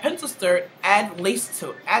 with that pencil skirt, add lace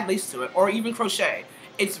to it, or even crochet.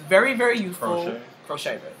 It's very, very useful.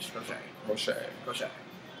 Crochet, bitch. Crochet.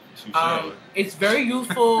 It's very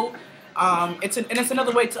useful. It's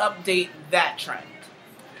another way to update that trend.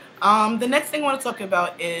 The next thing I want to talk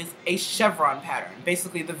about is a chevron pattern,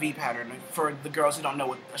 basically the V pattern for the girls who don't know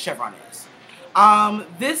what a chevron is.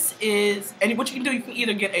 This is, and what you can do, you can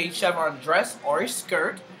either get a chevron dress or a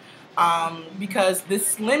skirt, because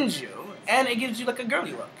this slims you and it gives you like a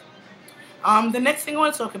girly look. The next thing I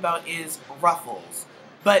want to talk about is ruffles,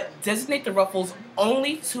 but designate the ruffles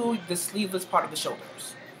only to the sleeveless part of the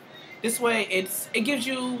shoulders. This way, it gives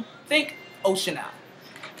you, think Eau Chanel.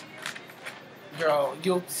 Girl,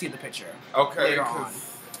 you'll see the picture later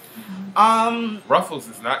on. Ruffles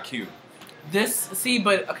is not cute. I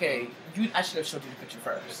should have showed you the picture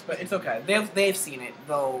first, but it's okay. They've seen it,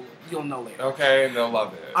 though you'll know later. Okay, and they'll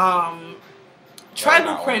love it.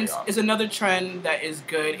 Tribal prints is another trend that is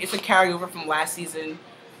good. It's a carryover from last season.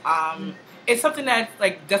 It's something that's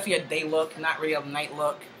like definitely a day look, not really a night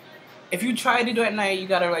look. If you try to do it at night, you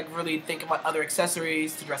gotta like really think about other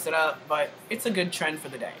accessories to dress it up, but it's a good trend for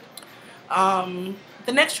the day.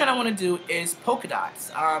 The next trend I want to do is polka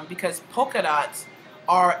dots, because polka dots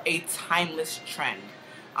are a timeless trend.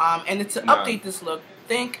 And to update this look,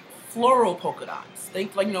 think floral polka dots.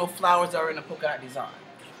 Think like, flowers are in a polka dot design.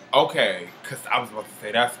 Okay, because I was about to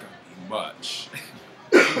say that's going to be much.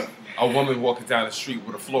 A woman walking down the street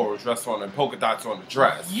with a floral dress on and polka dots on the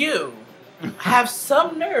dress. You have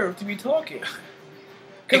some nerve to be talking.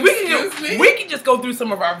 Because we can just go through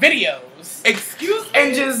some of our videos. Excuse me?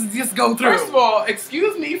 And just go through. First of all,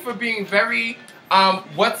 excuse me for being very,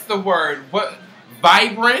 what's the word?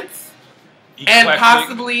 Vibrant? Eclectic. And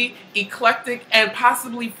possibly eclectic and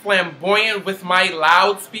possibly flamboyant with my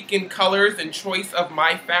loud speaking colors and choice of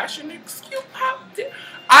my fashion.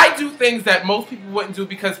 I do things that most people wouldn't do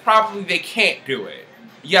because probably they can't do it.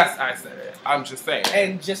 Yes, I said it. I'm just saying.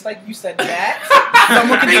 And just like you said that,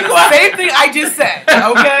 someone can do the same thing I just said.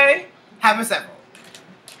 Okay? Have a several.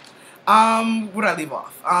 Where did I leave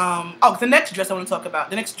off? The next dress I want to talk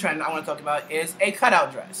about, the next trend I want to talk about is a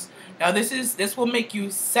cutout dress. Now this will make you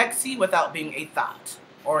sexy without being a thought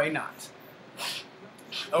or a knot.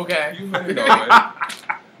 Okay. You know it.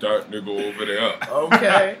 Dark nigga over there.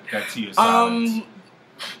 Okay. That tea is silence.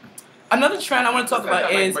 Another trend I want to talk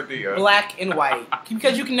about is black and white,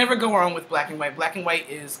 because you can never go wrong with black and white. Black and white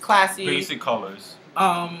is classy. Basic colors.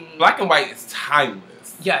 Black and white is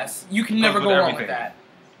timeless. Yes, you can never go wrong with that.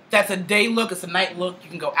 That's a day look. It's a night look. You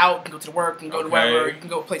can go out, you can go to work, you can go to wherever. You can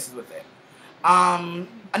go places with it.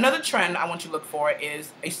 Another trend I want you to look for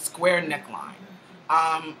is a square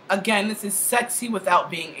neckline. Again, this is sexy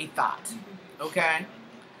without being a thought. Okay?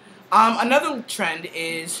 Another trend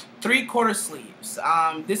is 3/4 sleeves.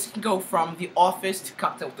 This can go from the office to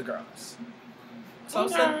cocktail with the girls. So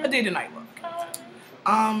it's a day to night look.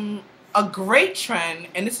 A great trend,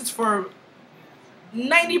 and this is for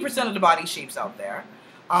 90% of the body shapes out there,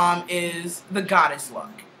 is the goddess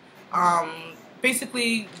look.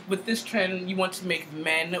 Basically, with this trend, you want to make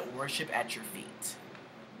men worship at your feet.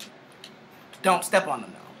 Don't step on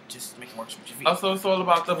them, though. Just make them worship at your feet. Also, it's all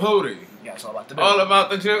about the booty. Yeah, it's all about the booty. All about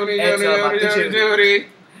the Judy. Okay.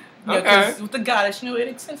 Yeah, because with the goddess,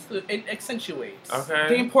 it accentuates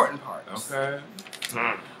the important parts. Okay.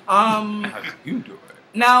 How do you do it?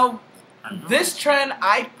 Now, this trend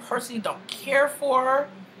I personally don't care for,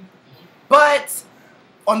 but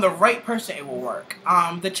on the right person, it will work.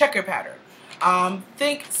 The checker pattern.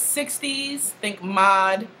 Think 60s, think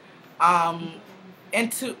mod,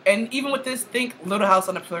 and even with this, think Little House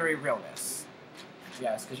on the Prairie realness.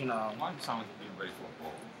 Yes, because Why do you sound like you're ready for a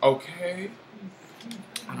ball? Okay.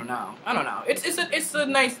 I don't know. It's a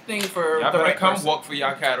nice thing for y'all the right come person. walk for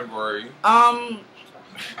y'all category.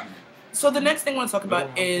 So the next thing I want to talk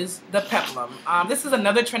about is the peplum. This is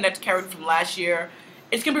another trend that's carried from last year.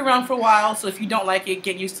 It's gonna be around for a while, so if you don't like it,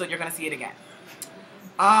 get used to it. You're gonna see it again.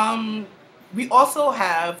 We also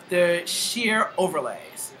have the sheer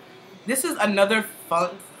overlays. This is another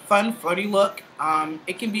fun, flirty look.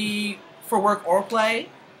 It can be for work or play.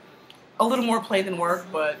 A little more play than work,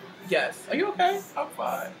 but yes. Are you okay? I'm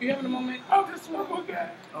fine. You having a moment? I'm just one more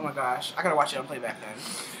guy. Oh my gosh, I gotta watch it on playback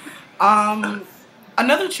then.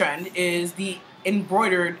 Another trend is the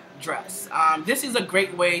embroidered dress. This is a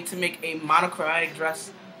great way to make a monochromatic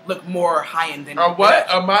dress look more high-end than A what?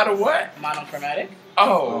 A model what? monochromatic.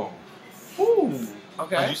 Oh. Ooh.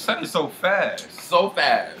 Okay. You said it so fast. So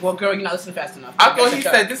fast. Well, girl, you're not listening fast enough. I thought he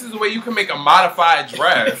said this is the way you can make a modified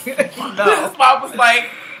dress. No. This mom was like,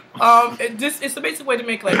 It's the basic way to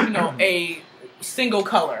make, like, you know, a single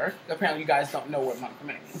color. Apparently, you guys don't know what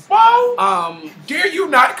monochromatic means. well, dare you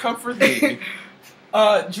not comfort thee?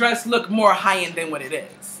 Dress look more high-end than what it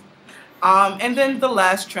is. And then the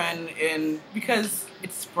last trend, because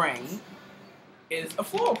it's spring, is a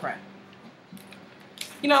floral print.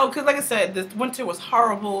 You know, because like I said, this winter was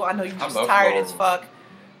horrible. I know you're just tired as fuck.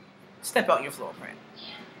 Step out in your floral print.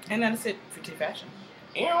 And that's it for tea fashion.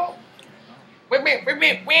 Ew. Wait. Mew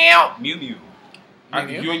Mew.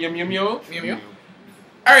 You and your Mew Mew? Mew Mew.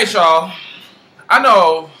 All right, y'all. I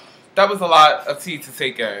know that was a lot of tea to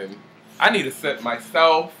take in. I need to sip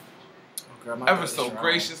myself ever so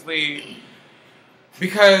graciously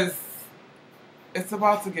because it's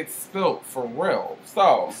about to get spilt for real.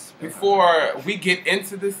 So, before we get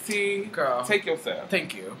into this tea, girl, take your sip.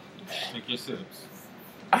 Thank you. Take your sips.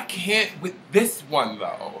 I can't with this one,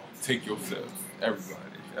 though. Take your sips, everybody.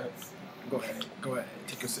 Go ahead.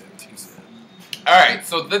 Take your sip. All right,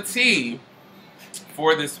 so the tea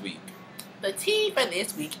for this week. The tea for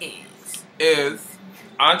this week is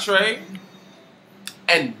entree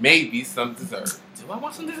and maybe some dessert. Do I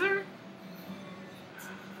want some dessert?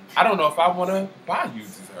 I don't know if I want to buy you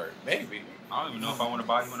dessert. Maybe. I don't even know if I want to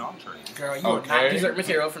buy you an entree. Girl, you are not dessert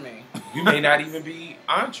material for me. You may not even be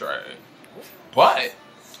entree. But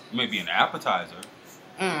Maybe an appetizer.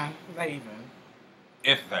 Not even.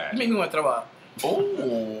 If that. You make me want to throw up.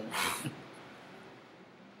 oh,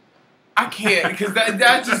 I can't because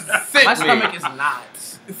that just sick My me. stomach is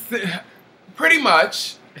not. Pretty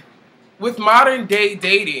much, with modern day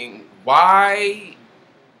dating, why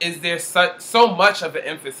is there so much of an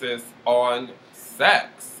emphasis on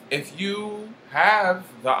sex? If you have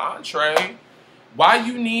the entree, why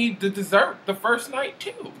you need the dessert the first night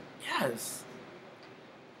too? Yes.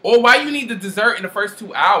 Or why you need the dessert in the first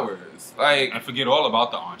 2 hours? Like, And forget all about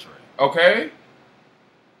the entree. okay?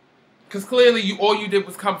 Because clearly all you did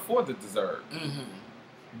was come for the dessert. Mm-hmm.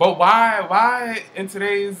 But why in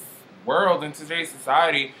today's world, in today's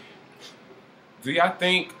society, do y'all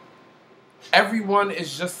think everyone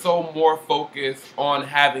is just so more focused on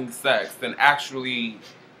having sex than actually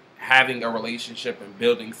having a relationship and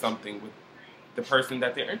building something with the person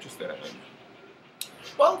that they're interested in?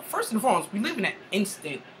 Well, first and foremost, we live in an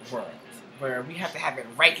instant world where we have to have it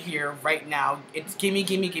right here, right now. It's gimme,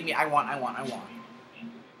 I want.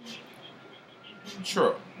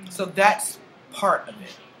 True. So that's part of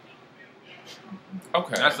it.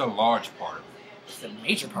 Okay. That's a large part of it. It's a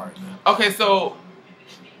major part of it. Okay, so,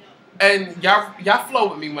 and y'all flow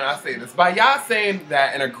with me when I say this. By y'all saying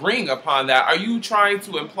that and agreeing upon that, are you trying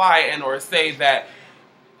to imply and or say that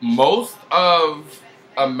most of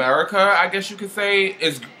America, I guess you could say,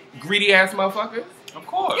 is greedy ass motherfuckers? Of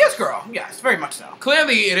course. Yes, girl. Yes, very much so.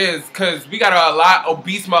 Clearly it is, because we got a lot of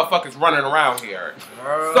obese motherfuckers running around here.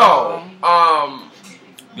 Girl. So,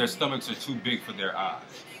 Their stomachs are too big for their eyes.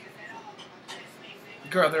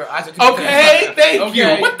 Girl, their eyes are too okay, thank you.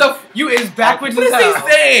 What the You is backwards what as is hell.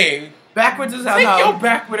 he saying? Backwards as hell. Take No. your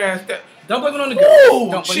backward ass down. Don't blame it on the goose.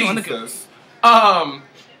 Ooh, Don't blame it on the goose. Jesus.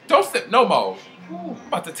 Don't sip no more. I'm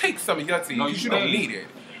about to take some of your tea. No, you you don't may. need it.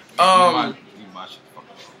 You might shut the fuck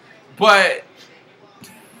up. But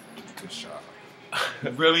good shot.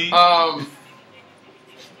 Really? You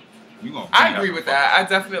gonna I agree with that. I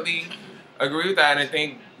definitely agree with that, and I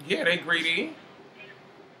think they greedy.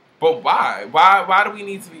 But why? Why do we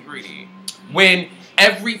need to be greedy when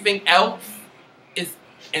everything else is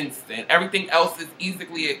instant? Everything else is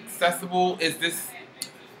easily accessible. Is this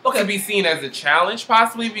to be seen as a challenge,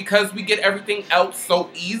 possibly because we get everything else so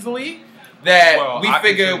easily that we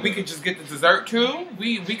figure we could just get the dessert too?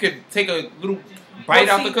 We could take a little bite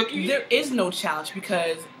out the cookie. There is no challenge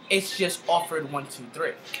because it's just offered 1, 2,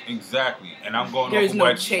 3. Exactly. And I'm going There off is of no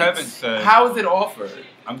what chase. Kevin said. How is it offered?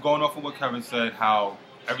 I'm going off of what Kevin said, how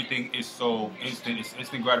everything is so instant. It's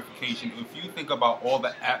instant gratification. If you think about all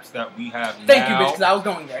the apps that we have Thank you, now, bitch, because I was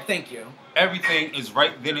going there. Thank you. everything is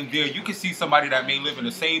right then and there. You can see somebody that may live in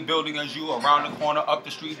the same building as you, around the corner, up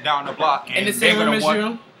the street, down the block. And In the same room as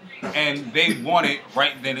you. And they want it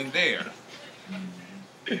right then and there.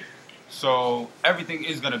 So everything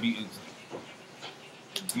is going to be instant.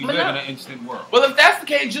 We live in an instant world. Well, if that's the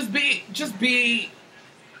case, just be,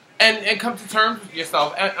 and come to terms with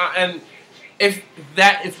yourself. And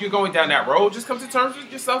if you're going down that road, just come to terms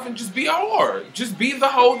with yourself and just be a whore. Just be the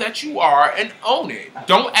hoe that you are and own it.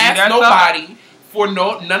 Don't ask nobody for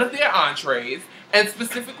none of their entrees. And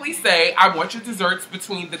specifically say, I want your desserts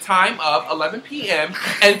between the time of 11 p.m.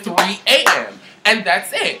 and 3 a.m. And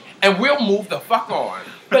that's it. And we'll move the fuck on.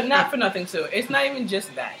 But not for nothing, too. It's not even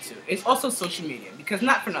just that, too. It's also social media. Because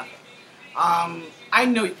not for nothing. I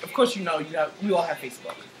know, of course you know, we all have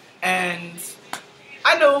Facebook. And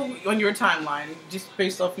I know on your timeline, just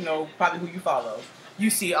based off, probably who you follow, you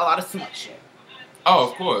see a lot of smut shit. Oh,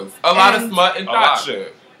 of course. A lot of smut and thought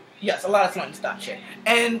shit. Yes, a lot of smut and thought shit.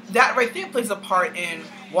 And that right there plays a part in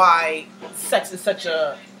why sex is such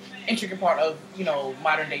a intricate part of,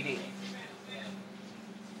 modern day dating.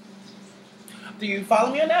 Do you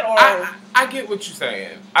follow me on that? Or I get what you're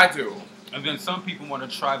saying. I do. And then some people want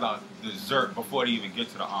to try the dessert before they even get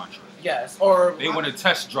to the entree. Yes, or they want to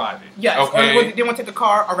test drive it. Yes, okay. Or they want to take the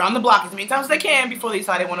car around the block as many times as they can before they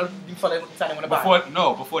decide they want to buy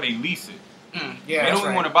it. Before they lease it. Yeah, they don't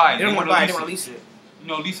even want to buy it. They don't want to buy it. They want to lease it.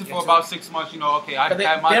 Lease it for about 6 months. Okay, I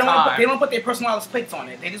had my time. They don't put their personalized plates on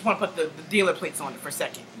it. They just want to put the dealer plates on it for a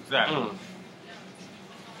second. Exactly.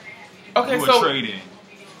 Okay, do so a trade in.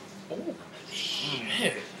 Oh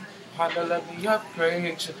shit! Partner, let me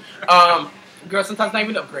upgrade. Girl, sometimes not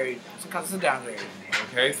even upgrade. Sometimes it's a downgrade.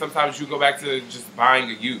 Okay, sometimes you go back to just buying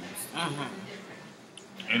a used.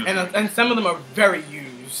 And some of them are very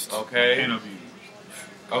used. Okay. And abused.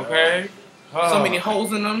 Okay. So many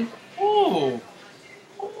holes in them. Ooh.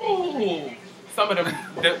 Some of them,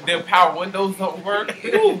 their power windows don't work.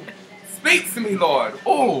 Ooh. Speak to me, Lord.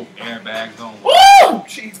 Ooh. Airbags don't work. Ooh.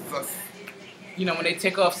 Jesus. When they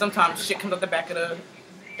take off, sometimes shit comes out the back of the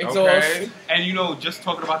exhaust. Okay. And just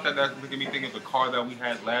talking about that's making me think of the car that we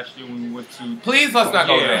had last year when we went to. Please let's not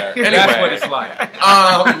go there. Anyway. That's what it's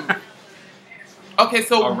like. Okay,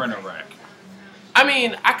 so a rent a rack. I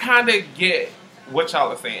mean, I kind of get what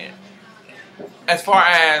y'all are saying, as far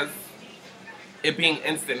as it being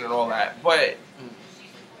instant and all that. But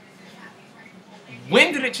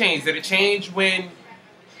when did it change? Did it change when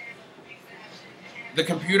the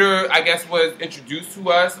computer, I guess, was introduced to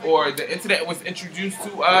us, or the internet was introduced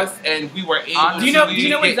to us, and we were able do you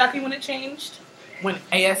know exactly when it changed? When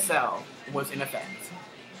ASL was in effect.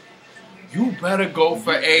 You better go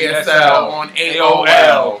for ASL on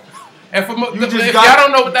AOL. And if y'all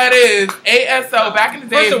don't know what that is, ASL back in the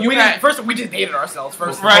day, first we just dated ourselves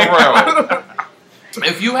first. Right.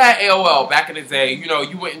 If you had AOL back in the day,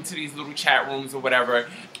 you went into these little chat rooms or whatever.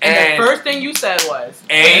 And the first thing you said was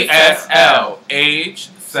ASL, age,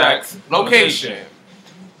 sex, location.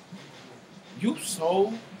 You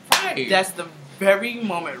so right. That's the very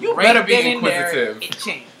moment. You better be inquisitive. It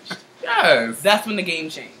changed. Yes. That's when the game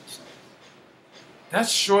changed. That's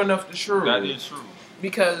sure enough the truth. That is true.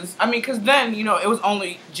 Because then, it was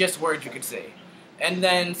only just words you could say. And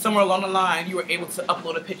then somewhere along the line, you were able to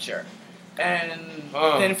upload a picture. And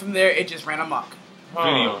then from there, it just ran amok.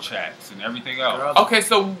 Video chats and everything else. Okay,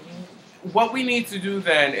 so what we need to do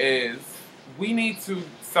then is we need to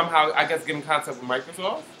somehow, I guess, get in contact with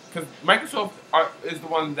Microsoft. Because Microsoft is the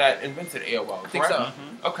one that invented AOL, correct? I think so.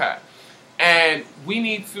 Mm-hmm. Okay. And we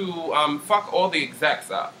need to fuck all the execs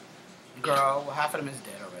up. Girl, half of them is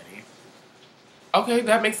dead already. Okay,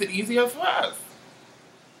 that makes it easier for us.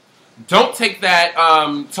 Don't take that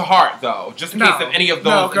to heart, though. Just in case if any of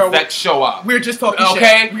those execs show up. We're just talking shit.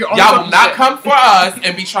 Okay? Y'all will not come for us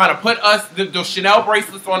and be trying to put us, the Chanel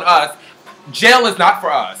bracelets on us. Jail is not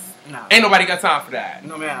for us. No. Ain't nobody got time for that.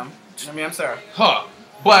 No, ma'am. No, ma'am, sir. Huh.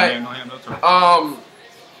 But,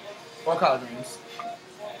 or collard greens.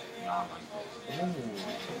 Nah,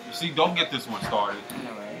 you see, don't get this one started.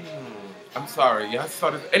 I'm sorry. Yeah, I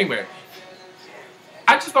started. Anyway,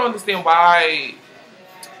 I just don't understand why.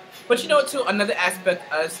 But too, another aspect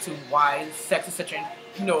as to why sex is such an,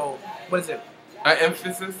 what is it?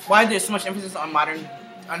 Emphasis? Why there's so much emphasis on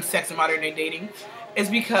sex and modern day dating is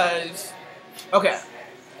because,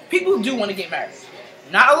 people do want to get married.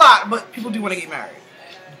 Not a lot, but people do want to get married.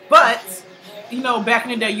 But, back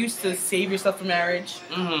in the day, you used to save yourself for marriage.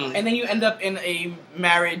 Mm-hmm. And then you end up in a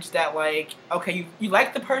marriage that, you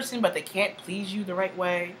like the person, but they can't please you the right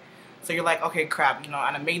way. So you're like, okay, crap,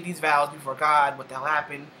 I made these vows before God. What the hell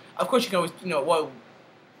happened? Of course, you can always,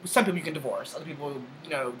 some people you can divorce. Other people,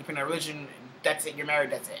 depending on religion, that's it. You're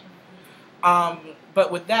married, that's it.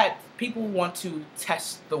 But with that, people want to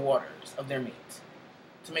test the waters of their mate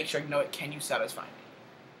to make sure, can you satisfy me?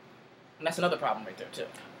 And that's another problem right there, too.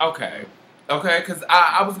 Okay, because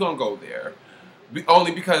I was going to go there.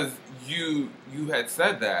 Only because you had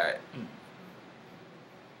said that,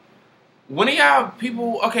 when are y'all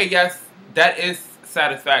people? Okay, yes, that is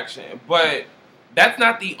satisfaction, but that's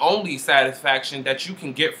not the only satisfaction that you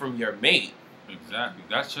can get from your mate. Exactly.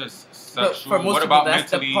 That's just sexual. For most What people, about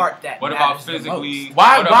that's mentally? the part that What about matters the physically? most.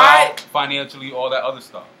 Why? What Why? about financially? All that other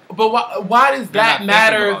stuff. But why does They're that not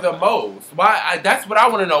matter thinking the about that. most? Why? That's what I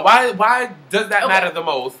want to know. Why does that matter the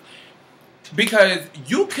most? Because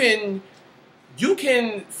you can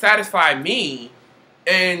satisfy me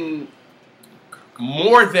in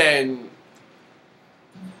more than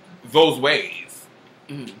those ways.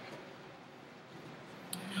 Mm.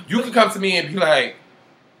 You could come to me and be like,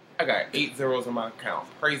 I got 8 zeros in my account.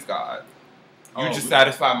 Praise God. You just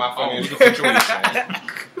satisfy my financial situation.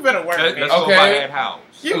 You better work. Let's man. go buy that house.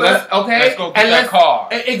 Let's go get that car.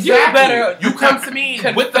 Exactly. You come to me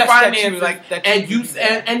with the finances,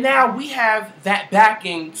 and now we have that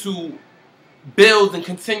backing to build and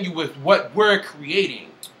continue with what we're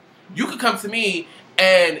creating. You could come to me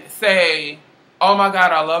and say, "Oh my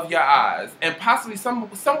God, I love your eyes," and possibly some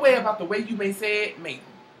way about the way you may say it may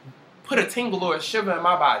put a tingle or a shiver in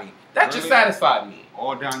my body. That just saatified me.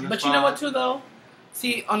 All down your But spine. you know what, too, though?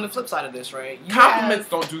 See, on the flip side of this, right? Compliments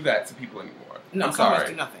don't do that to people anymore. No, I'm compliments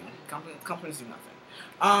sorry. do nothing. Compliments do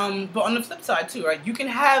nothing. But on the flip side, too, right? You can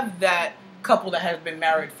have that couple that has been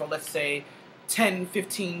married for, let's say, 10,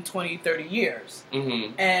 15, 20, 30 years.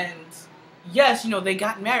 Mm-hmm. And yes, they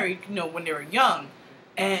got married, when they were young.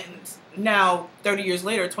 And now, 30 years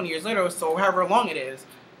later, 20 years later, or so, however long it is,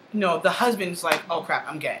 the husband's like, oh crap,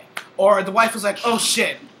 I'm gay. Or the wife was like, oh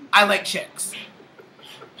shit, I like chicks.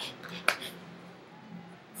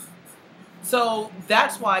 So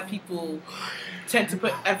that's why people tend to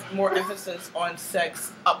put more emphasis on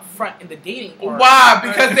sex up front in the dating part. Why?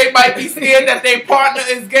 Because they might be scared that their partner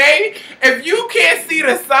is gay. If you can't see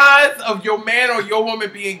the signs of your man or your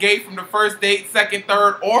woman being gay from the first date, second,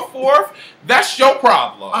 third, or fourth, that's your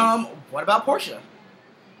problem. What about Portia?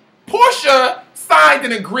 Portia signed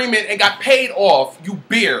an agreement and got paid off, you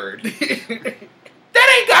beard.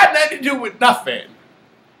 That ain't got nothing to do with nothing.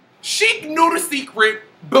 She knew the secret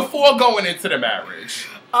before going into the marriage.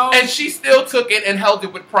 And she still took it and held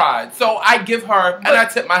it with pride. So I give her, and I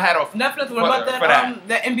tip my hat off. Nothing. What about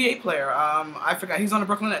that NBA player? I forgot. He's on the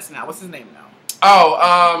Brooklyn Nets now. What's his name now?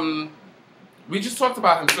 Oh, we just talked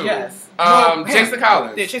about him too. Yes. Jason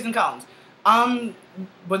Collins. Yeah, Jason Collins.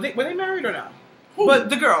 Were they married or no? Who? But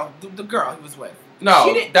the girl he was with.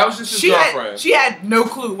 No, that was just his girlfriend. She had no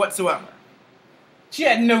clue whatsoever. She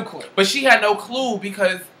had no clue. But she had no clue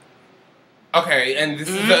because, okay, and this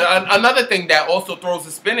is another thing that also throws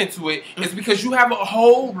a spin into it, is because you have a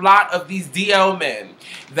whole lot of these DL men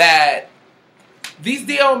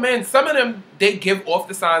some of them, they give off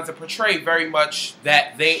the signs and portray very much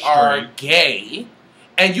that they are gay,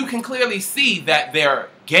 and you can clearly see that they're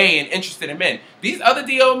gay and interested in men. These other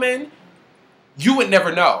DL men, you would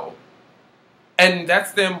never know. And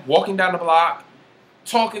that's them walking down the block,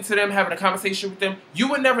 talking to them, having a conversation with them. You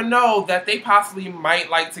would never know that they possibly might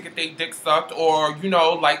like to get their dick sucked, or,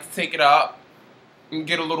 like to take it up and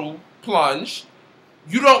get a little plunge.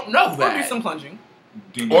 You don't know that. Or do some plunging.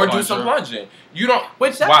 Do some plunging. You don't.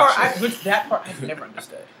 That part I've never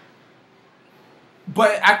understood.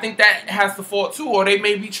 But I think that has the fault too, or they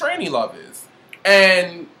may be tranny lovers.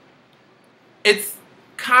 And it's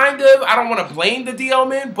kind of, I don't want to blame the DL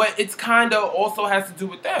men, but it's kind of also has to do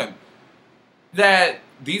with them. That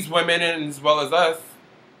these women, and as well as us,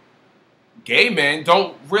 gay men,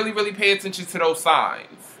 don't really, really pay attention to those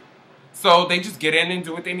signs. So they just get in and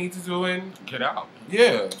do what they need to do and get out.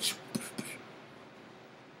 Yeah.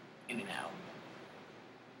 In and out.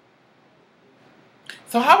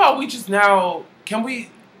 So how about we just now, can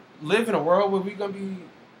we live in a world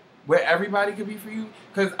where everybody could be for you?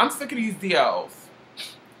 Because I'm sick of these DLs.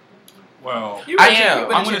 Well, I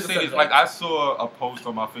am. I'm going to say this. Like, I saw a post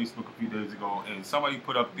on my Facebook a few days ago, and somebody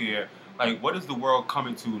put up there, like, what is the world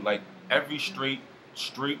coming to? Like, every straight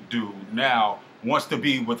dude now wants to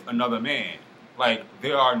be with another man. Like,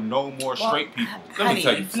 there are no more straight people. Let me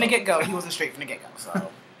tell you from the get-go, he wasn't straight from the get-go.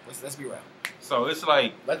 So, let's be real. So, it's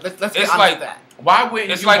like... Let's be honest with that. Why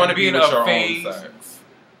wouldn't you want to be with your own sex?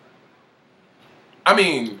 I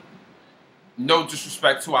mean, no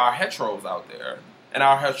disrespect to our heteros out there and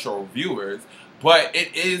our hetero viewers, but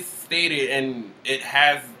it is stated, and it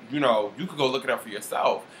has, you could go look it up for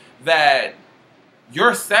yourself, that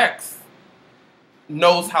your sex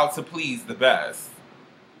knows how to please the best,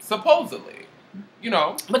 supposedly,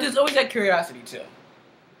 But there's always that curiosity too.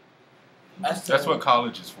 That's what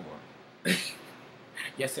college is for.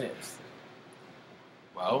 Yes, it is.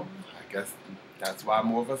 Well, I guess that's why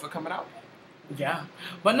more of us are coming out. Yeah,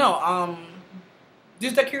 but no,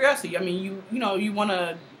 just that curiosity. I mean, you want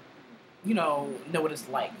to, know what it's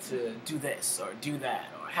like to do this or do that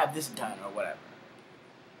or have this done or whatever.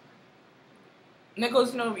 And it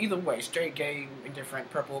goes, either way, straight, gay,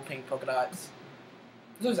 indifferent, purple, pink, polka dots.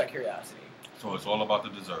 There's that curiosity. So it's all about the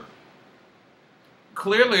dessert.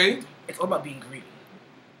 Clearly. It's all about being greedy.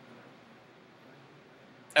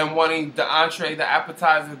 And wanting the entree, the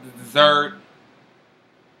appetizer, the dessert.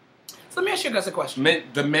 So let me ask you guys a question.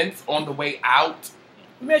 The mints on the way out.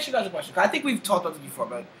 Let me ask you guys a question. I think we've talked about this before,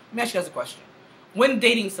 but let me ask you guys a question. When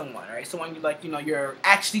dating someone, right? Someone you like, you're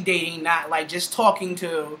actually dating, not like just talking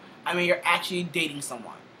to. I mean, you're actually dating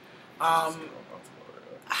someone.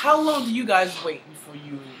 How long do you guys wait before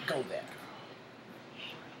you go there?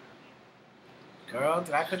 Girl,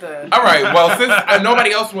 did I put the... All right, well, since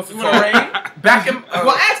nobody else wants to talk, back in... well,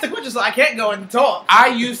 ask the question so I can't go and talk. I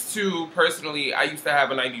used to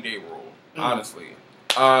have a 90-day rule, honestly.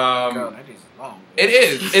 Girl, that is long. It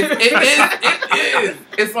is. It is.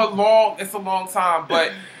 It's a long time,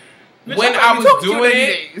 but... When I was doing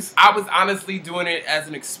it, I was honestly doing it as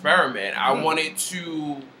an experiment. I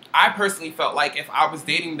personally felt like if I was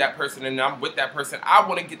dating that person and I'm with that person, I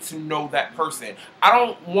want to get to know that person. I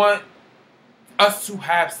don't want us to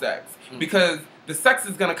have sex because the sex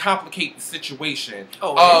is going to complicate the situation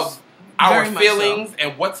of our feelings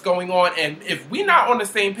and what's going on. And if we're not on the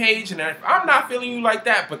same page and if I'm not feeling you like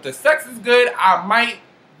that, but the sex is good, I might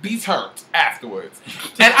be turned afterwards.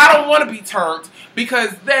 And I don't want to be turned because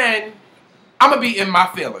then I'm going to be in my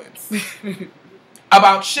feelings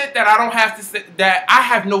about shit that I don't have to say, that I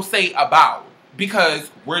have no say about because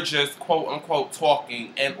we're just quote unquote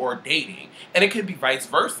talking and or dating. And it could be vice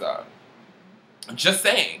versa. Just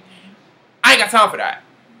saying. I ain't got time for that.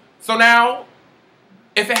 So now,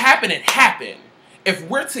 if it happened, it happened. If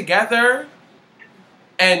we're together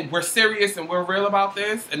and we're serious and we're real about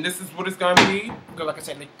this, and this is what it's going to be, like I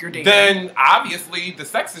said, like you're dating, then obviously the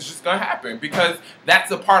sex is just going to happen because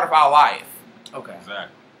that's a part of our life. Okay.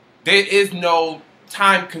 Exactly. There is no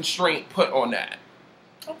time constraint put on that.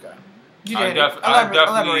 Okay. I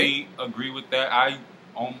definitely agree with that.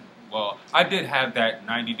 I did have that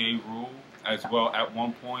 90-day rule as well at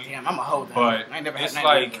one point. Damn, I'm a hoe then. But I never had it's 90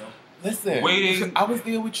 like, day rule. Listen, waiting. I was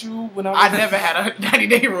there with you when I was... I never had a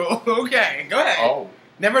 90-day rule. Okay, go ahead. Oh.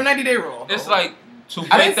 Never a 90-day rule. It's like, to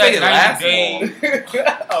wait say that 90 days...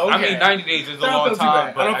 Oh, okay. I mean, 90 days is a long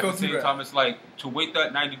time, but at the same bad. time, it's like, to wait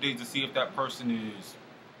that 90 days to see if that person is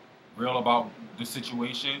real about the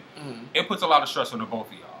situation, it puts a lot of stress on the both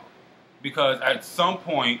of y'all. Because at some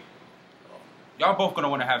point, y'all both going to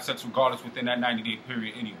want to have sex regardless within that 90-day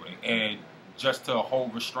period anyway. And just to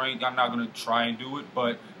hold restraint, y'all not going to try and do it.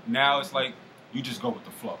 But now it's like, you just go with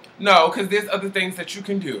the flow. No, because there's other things that you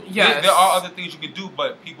can do. Yes. There are other things you can do,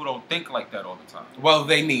 but people don't think like that all the time. Well,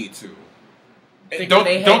 they need to. Think Don't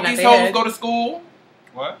they these head, hoes go to school?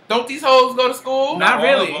 What? Don't these hoes go to school? Not all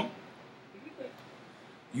really. of them.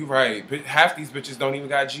 You right. But half these bitches don't even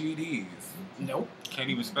got GEDs. Nope. Can't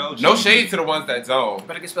even spell No GED. shade to the ones that don't.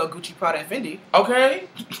 But I can spell Gucci, Prada, and Fendi. Okay?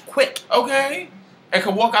 Quick. Okay? And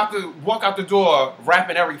can walk out the door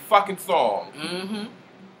rapping every fucking song. Mm-hmm.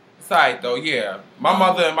 It's alright though, yeah. My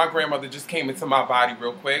mother and my grandmother just came into my body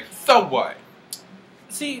real quick. So what?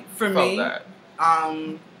 See, for Felt me, that.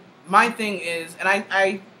 my thing is, and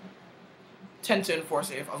I tend to enforce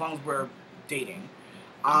it as long as we're dating,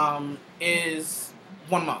 is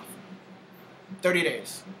 1 month. 30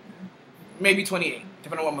 days. Maybe 28,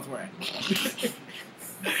 depending on what month we're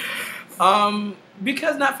in.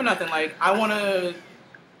 Because not for nothing, like, I want to...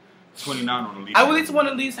 29 on the lead. I would want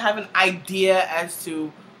to at least have an idea as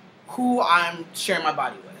to who I'm sharing my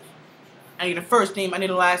body with. I need a first name, I need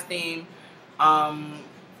a last name. I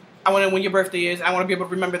want to know when your birthday is. I want to be able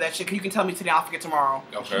to remember that shit. 'Cause you can tell me today, I'll forget tomorrow.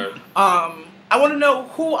 Okay. I want to know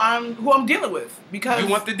who I'm dealing with, because You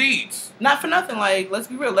want the deeds. not for nothing. Like, let's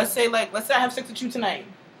be real. Let's say I have sex with you tonight,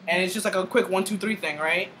 and it's just like a quick 1, 2, 3 thing,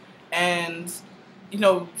 right? And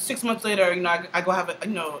 6 months later, I go have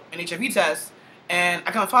an HIV test, and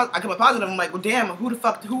I come up positive. I'm like, well, damn, who the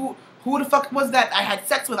fuck was that I had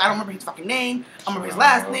sex with? I don't remember his fucking name. I don't remember his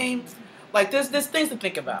last name. Like, there's things to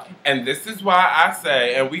think about. And this is why I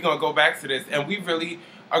say, and we're going to go back to this, and we really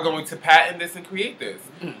are going to patent this and create this.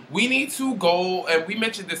 We need to go, and we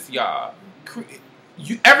mentioned this to y'all,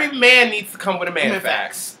 every man needs to come with a man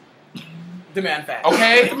facts. The man fact.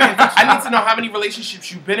 Okay? I need to know how many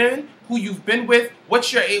relationships you've been in, who you've been with,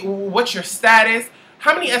 what's your status,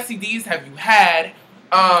 how many STDs have you had,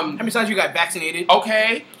 how many times you got vaccinated?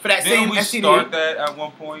 Okay? For that Didn't same we STD. start that at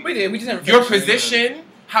one point? We did. We just never Your finished it. position,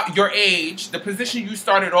 your age, the position you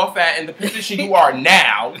started off at, and the position you are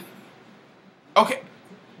now. Okay,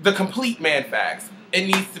 the complete man facts. It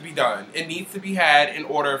needs to be done. It needs to be had in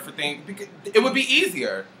order for things. Because it would be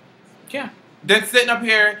easier. Yeah. Then sitting up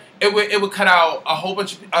here, it would cut out a whole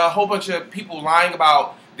bunch of people lying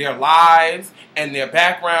about their lives and their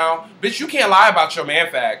background. Bitch, you can't lie about your man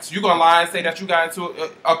facts. You gonna lie and say that you got into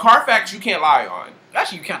a car facts you can't lie on.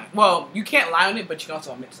 Actually, you can't. Well, you can't lie on it, but you can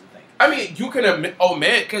also omit something. I mean, you can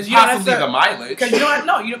omit because you possibly the mileage. Because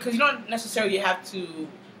you don't necessarily have to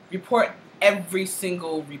report every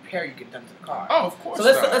single repair you get done to the car. Oh, of course. So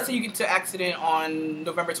let's say you get into an accident on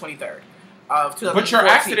November 23rd of 2014. But your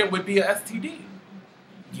accident would be an STD.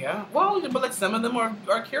 Yeah. Well, but like some of them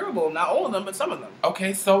are curable. Not all of them, but some of them.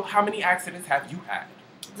 Okay, so how many accidents have you had?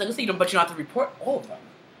 So let's say but you don't have to report all of them.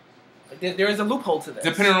 Like there is a loophole to this.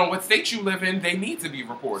 Depending on what state you live in, they need to be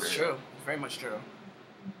reported. It's true. It's very much true.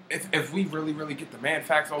 If we really get the man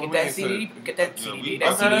facts all the way Get that CDD,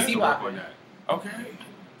 that CDC work on that. Okay.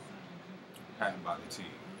 Patent by the team.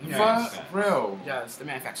 Yes. For real. Yes, the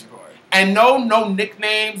manufacturer report. And no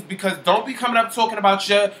nicknames, because don't be coming up talking about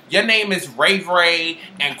your name is Ray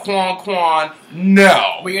and Quan.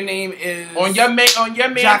 No. Well, your name is on your man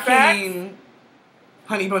Jacqueline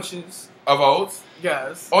Honey Bunches of Oats.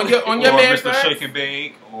 Yes. On your or man Mr. facts? Shake and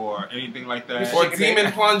Bake or anything like that. Or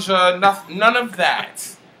Demon Plunger. None of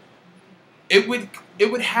that. It would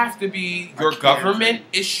have to be your government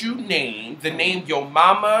issue name, the name your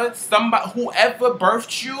mama, somebody, whoever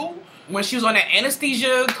birthed you. When she was on that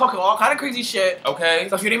anesthesia, talking all kind of crazy shit. Okay.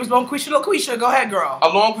 So if your name is Bonquisha, go ahead, girl.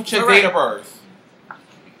 Along with your date of birth.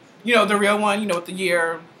 You know, the real one, with the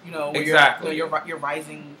year, where exactly. your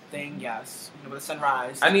rising thing, yes. With the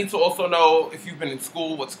sunrise. I need to also know if you've been in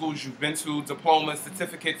school, what schools you've been to, diplomas,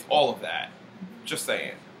 certificates, all of that. Just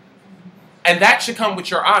saying. And that should come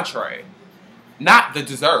with your entree. Not the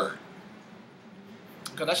dessert.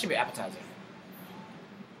 Because that should be appetizing.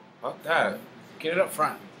 Fuck that. Get it up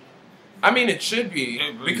front. I mean, it should be.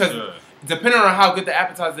 It really because should. Depending on how good the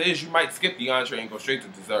appetizer is, you might skip the entree and go straight to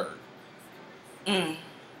dessert.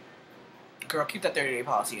 Girl, keep that 30-day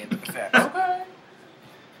policy in effect. Okay.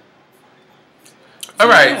 All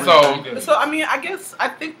right, so I mean, I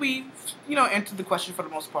think we, answered the question for the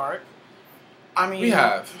most part. I mean, we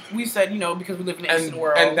have. We said, because we live in the instant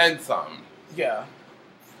world. And then some. Yeah.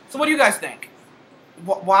 So what do you guys think?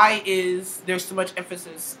 Why is there so much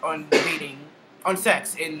emphasis on dating, on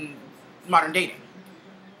sex in modern dating?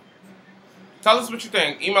 Tell us what you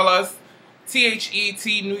think. Email us,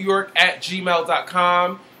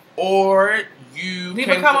 thetnewyork@gmail.com, or you leave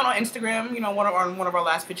a comment on Instagram, on one of our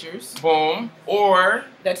last pictures. Boom. Or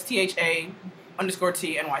that's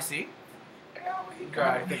THA_TNYC.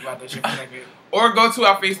 God, I think about this shit for a second. Or go to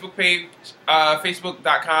our Facebook page,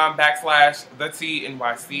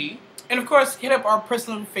 facebook.com/TheTNYC. And of course, hit up our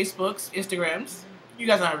personal Facebooks, Instagrams. You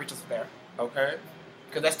guys know how to reach us there. Okay.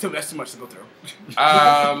 Because that's too much to go through.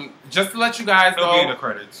 Just to let you guys know. It'll be in the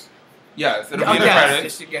credits. Yes, it'll be in the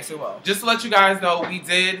credits. Yes, it will. Just to let you guys know, we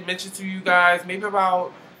did mention to you guys maybe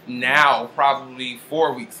about probably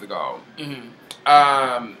 4 weeks ago.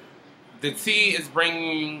 The T is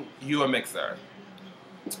bringing you a mixer.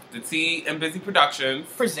 The T and Busy Productions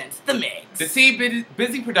presents the mix. The T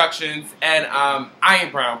Busy Productions and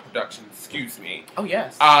Iron Brown Productions. Excuse me. Oh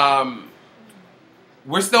yes.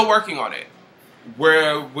 We're still working on it.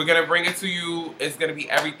 We're gonna bring it to you. It's gonna be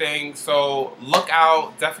everything. So look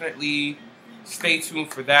out. Definitely stay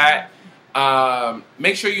tuned for that.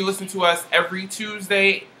 Make sure you listen to us every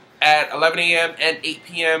Tuesday at 11 a.m. and 8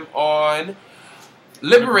 p.m. on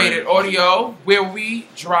Liberated Audio, where we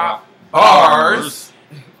drop bars.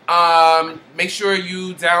 Make sure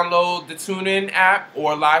you download the TuneIn app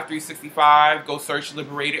or Live 365. Go search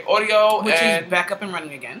Liberated Audio, which is back up and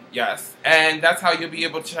running again. Yes, and that's how you'll be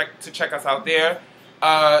able to check us out there.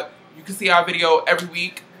 You can see our video every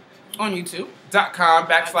week on YouTube.com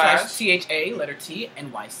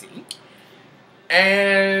 /THA_TNYC.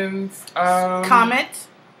 And comment,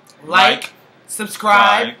 like,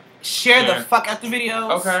 subscribe, share the fuck out the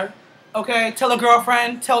videos. Okay. Okay, tell a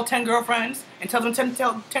girlfriend, tell 10 girlfriends, and tell them 10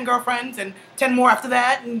 girlfriends, and 10 more after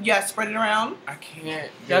that, and spread it around. I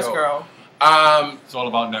can't. Yes, girl. It's all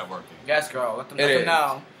about networking. Yes, girl. Let them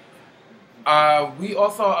know. We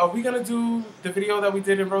also, are we going to do the video that we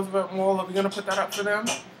did in Roosevelt Mall? Are we going to put that up for them?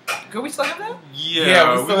 Could we still have that?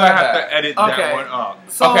 Yeah, we still have to edit that one up.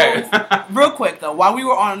 So, real quick, though, while we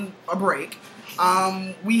were on a break,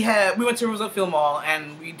 we went to Roosevelt Film Mall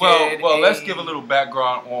and we did. Well, let's give a little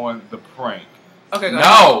background on the prank. Okay, go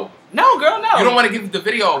ahead. No, girl, no. You don't want to give the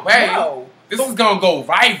video away. No. This is gonna go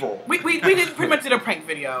viral. We pretty much did a prank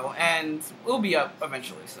video and it'll be up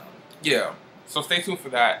eventually. So yeah. So stay tuned for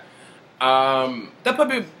that. They'll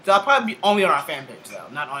probably be only on our fan page though,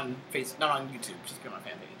 not on YouTube. Just be on our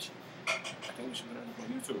fan page. I think we should put it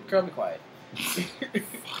on YouTube. Girl, be quiet.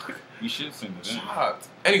 You should send it in. Shocked.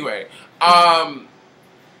 Anyway,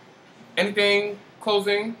 anything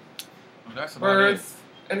closing? Well, that's about it. Words?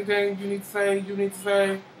 Anything you need to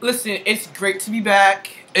say? Listen, it's great to be back.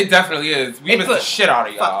 It definitely is. We missed the shit out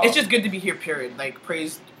of y'all. It's just good to be here. Period. Like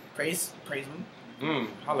praise him.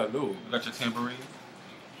 Hallelujah. Got your tambourine?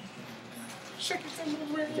 Shake your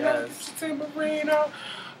tambourine. Yes. Get your tambourine out.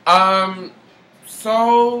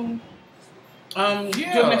 So. Do you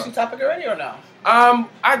have next week's topic already or no?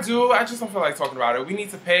 I do. I just don't feel like talking about it. We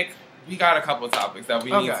need to pick. We got a couple of topics that we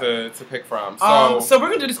need to pick from. So we're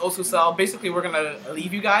gonna do this old school style. Basically, we're gonna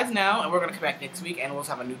leave you guys now, and we're gonna come back next week, and we'll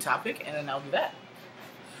have a new topic, and then that'll be that.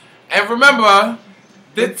 And remember,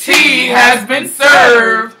 the tea has been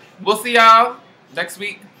served. We'll see y'all next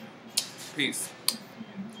week. Peace.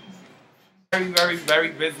 Very, very, very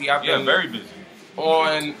busy. I've been very busy.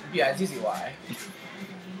 Yeah, it's easy why.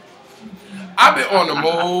 I've been on the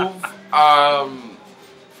move.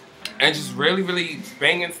 And just really, really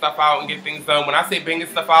banging stuff out and getting things done. When I say banging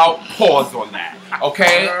stuff out, pause on that.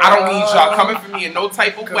 Okay? I don't need y'all coming for me in no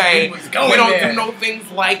type of way. We don't do no things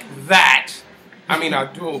like that. I mean,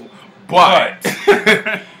 I do. But.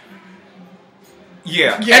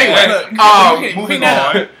 yeah. Anyway, moving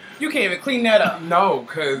on. You can't even clean that up. No,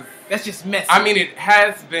 because. That's just messy. I mean, it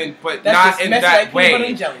has been, but that's not in that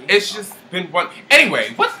way. It's just been one.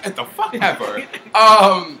 Anyway, what the fuck ever?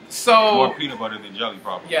 So more peanut butter than jelly,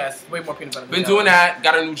 probably. Yes, way more peanut butter. Been doing that.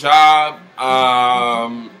 Got a new job.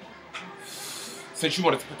 Since you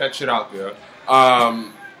wanted to put that shit out there.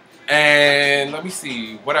 And let me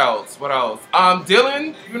see what else.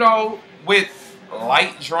 Dealing, with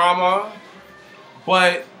light drama,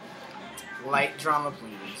 but light drama,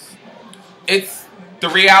 please. It's the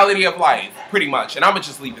reality of life, pretty much, and I'm gonna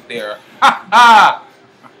just leave it there.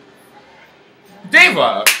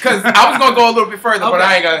 Deva, because I was gonna go a little bit further, but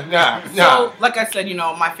I ain't gonna. Nah. So, like I said,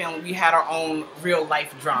 my family, we had our own real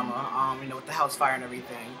life drama, with the house fire and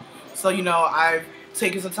everything. So, I've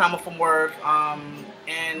taken some time off from work,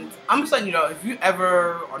 and I'm just letting you know, if you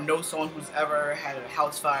ever or know someone who's ever had a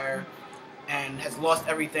house fire and has lost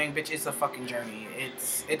everything, bitch, it's a fucking journey.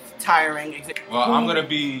 It's tiring. Well, I'm gonna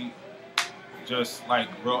be just like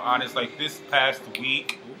real honest, like this past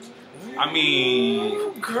week, I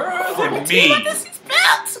mean, girl, for me,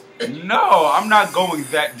 no, I'm not going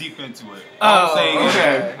that deep into it. I'm saying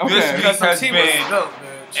this week has been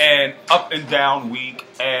an up and down week,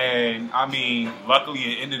 and I mean, luckily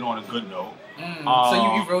it ended on a good note.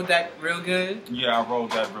 So you rode that real good? Yeah, I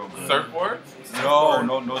rode that real good. Surfboard?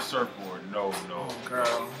 No surfboard. No. Oh,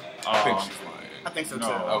 girl. I think she's lying. I think so too.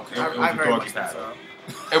 Okay. I very much think so.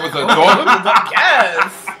 It was a dog?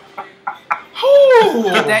 Yes.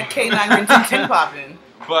 Get that K9 and 10 popping.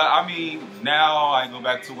 But I mean, now I go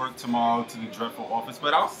back to work tomorrow to the dreadful office,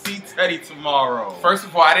 but I'll see Teddy tomorrow. First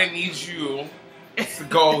of all, I didn't need you to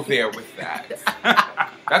go there with that.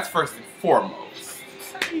 That's first and foremost.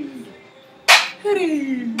 Get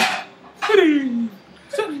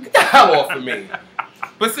the hell off of me.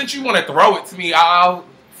 But since you want to throw it to me, I'll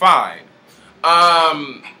fine.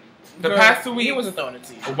 The past 2 weeks, he wasn't throwing it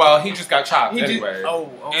to you. Well, he just got chopped anyway.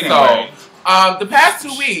 Okay. So, the past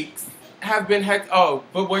 2 weeks have been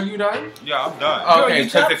but were you done? Yeah, I'm done. Okay,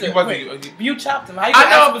 because if he wasn't, you chopped him. I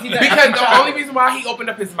know, because the only reason why he opened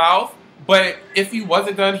up his mouth, but if he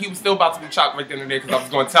wasn't done, he was still about to be chopped right then and there because I was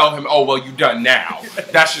going to tell him, oh, well, you done now.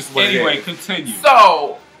 That's just what it is. Anyway, continue.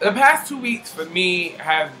 So, the past 2 weeks for me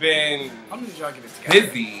have been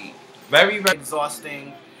busy. Very, very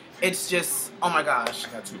exhausting. It's just, oh my gosh.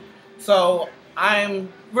 I got two. So,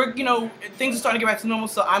 things are starting to get back to normal,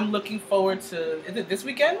 so I'm looking forward to, is it this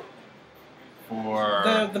weekend? For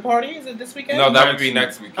the party? Is it this weekend? No, that would be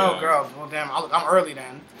next weekend. Oh, girl. Well, damn, I'm early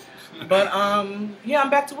then. But, yeah, I'm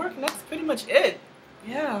back to work, and that's pretty much it.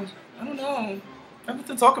 Yeah, I don't know. Nothing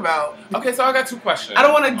to talk about. Okay, so I got two questions. I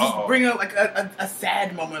don't want to just bring up, like, a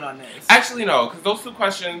sad moment on this. Actually, no, because those two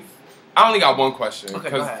questions, I only got one question. Okay,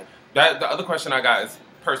 go ahead. The other question I got is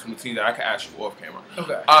personal to you that I can ask you off camera.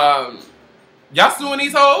 Okay. Y'all suing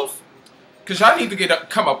these hoes? Because y'all need to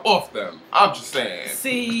come up off them. I'm just saying.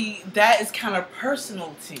 See, that is kind of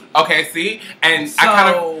personal to you. Okay, see? And so, I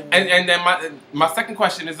kind of, and then my second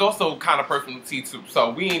question is also kind of personal to you too.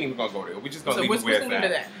 So we ain't even going to go there. We're just going to leave it where it's at.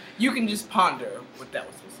 That. You can just ponder what that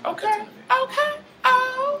was. Okay. Okay.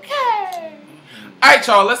 All right,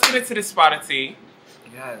 y'all. Let's get into this spot of tea.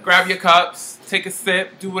 Yes. Grab your cups. Take a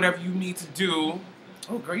sip. Do whatever you need to do.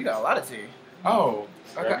 Oh, girl, you got a lot of tea. Oh.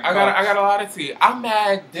 I got a lot of tea. I'm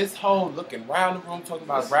mad this whole looking around the room talking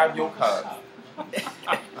about grab your cup.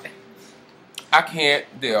 I can't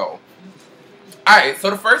deal. Alright, so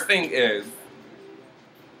the first thing is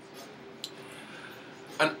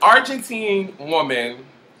an Argentine woman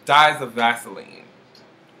dies of vaseline.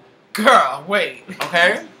 Girl, wait.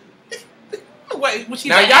 Okay? Wait, was she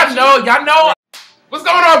now y'all know what's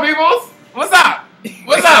going on, peoples? What's up?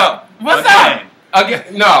 What's up? What's up?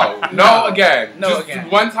 Again? No, again. No, just again.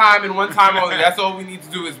 one time and one time only. That's all we need to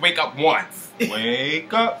do is wake up once.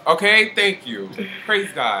 Wake up. Okay, thank you.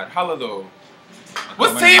 Praise God. Hallelujah.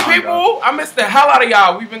 What's tea, people? I missed the hell out of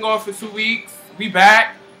y'all. We've been going for 2 weeks. We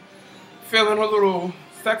back. Feeling a little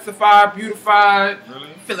sexified, beautified. Really?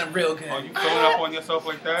 Feeling real good. Are you throwing up on yourself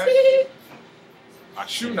like that?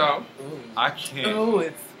 You know. I can't. Oh,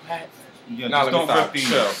 it's wet. Yeah, Now just let me don't stop. rip these.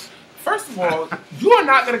 Chill. First of all, you are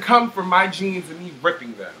not going to come for my jeans and me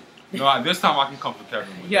ripping them. No, this time I can come for Kevin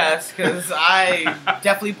with Yes, because I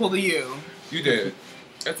definitely pulled a U. You did.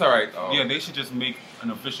 It's alright, though. Yeah, they should just make an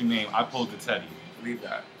official name. I pulled the Teddy. Leave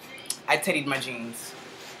that. I teddied my jeans.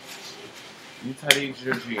 You teddied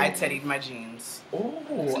your jeans. I teddied my jeans. Oh,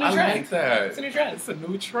 It's a new I trend. like that. It's a new trend. It's a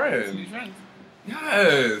new trend. It's a new trend.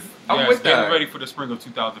 Yes. I'm Yes, with getting that. ready for the spring of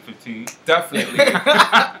 2015. Definitely.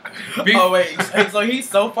 Oh wait, so he's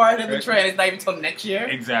so far ahead of the trend. It's not even till next year.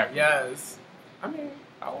 Exactly. Yes. I mean,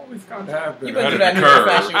 I always kind of have been You better ahead do of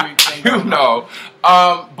that the New York curve. Fashion Week thing. You know.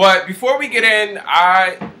 But before we get in,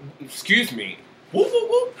 excuse me. Whoop, whoop,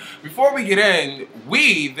 whoop. Before we get in,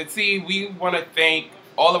 we want to thank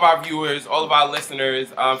all of our viewers, all of our listeners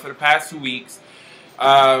for the past 2 weeks.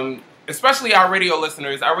 Especially our radio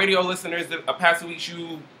listeners. Our radio listeners, the past 2 weeks,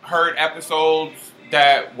 you heard episodes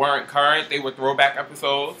that weren't current. They were throwback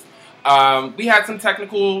episodes. We had some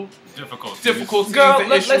technical difficulties Girl, and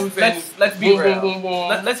let's issues. be boom, real. boom, boom,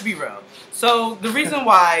 boom. Let's be real. So the reason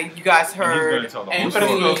why you guys heard tell the and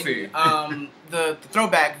whole seen story. the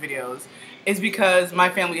throwback videos is because my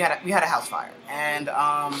family we had a house fire and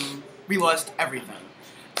we lost everything.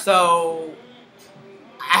 So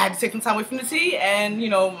I had to take some time away from the tea, and you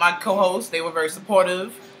know my co-hosts, they were very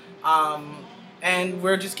supportive, and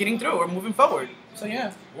we're just getting through. We're moving forward. So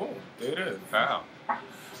yeah. Whoa, there it is. Wow.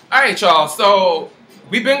 Alright, y'all. So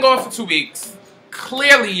we've been going for 2 weeks.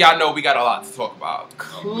 Clearly, y'all know we got a lot to talk about.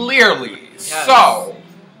 Clearly. Yes. So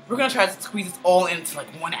We're gonna try to squeeze this all into like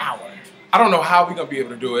 1 hour. I don't know how we're gonna be able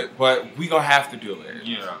to do it, but we're gonna have to do it.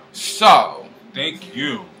 Yeah. So Thank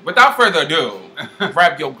you. without further ado,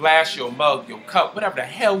 grab your glass, your mug, your cup, whatever the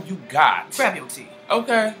hell you got. Grab your tea.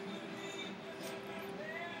 Okay.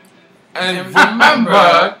 And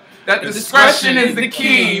remember that discretion is the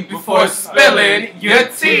key before spilling your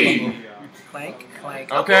tea. Clank,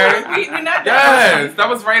 clank. Okay? We not Yes, that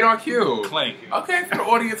was right on cue. Clank. Okay, for the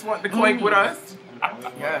audience wanting to clink with us.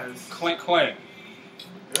 Yes. Clank, clank.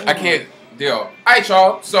 I can't deal. Alright,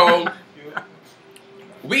 y'all. So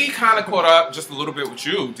we kind of caught up just a little bit with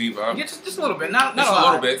you, Diva. Yeah, just a little bit. Not Just a a lot.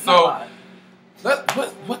 little bit. Not a So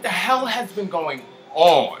lot. what the hell has been going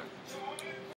on?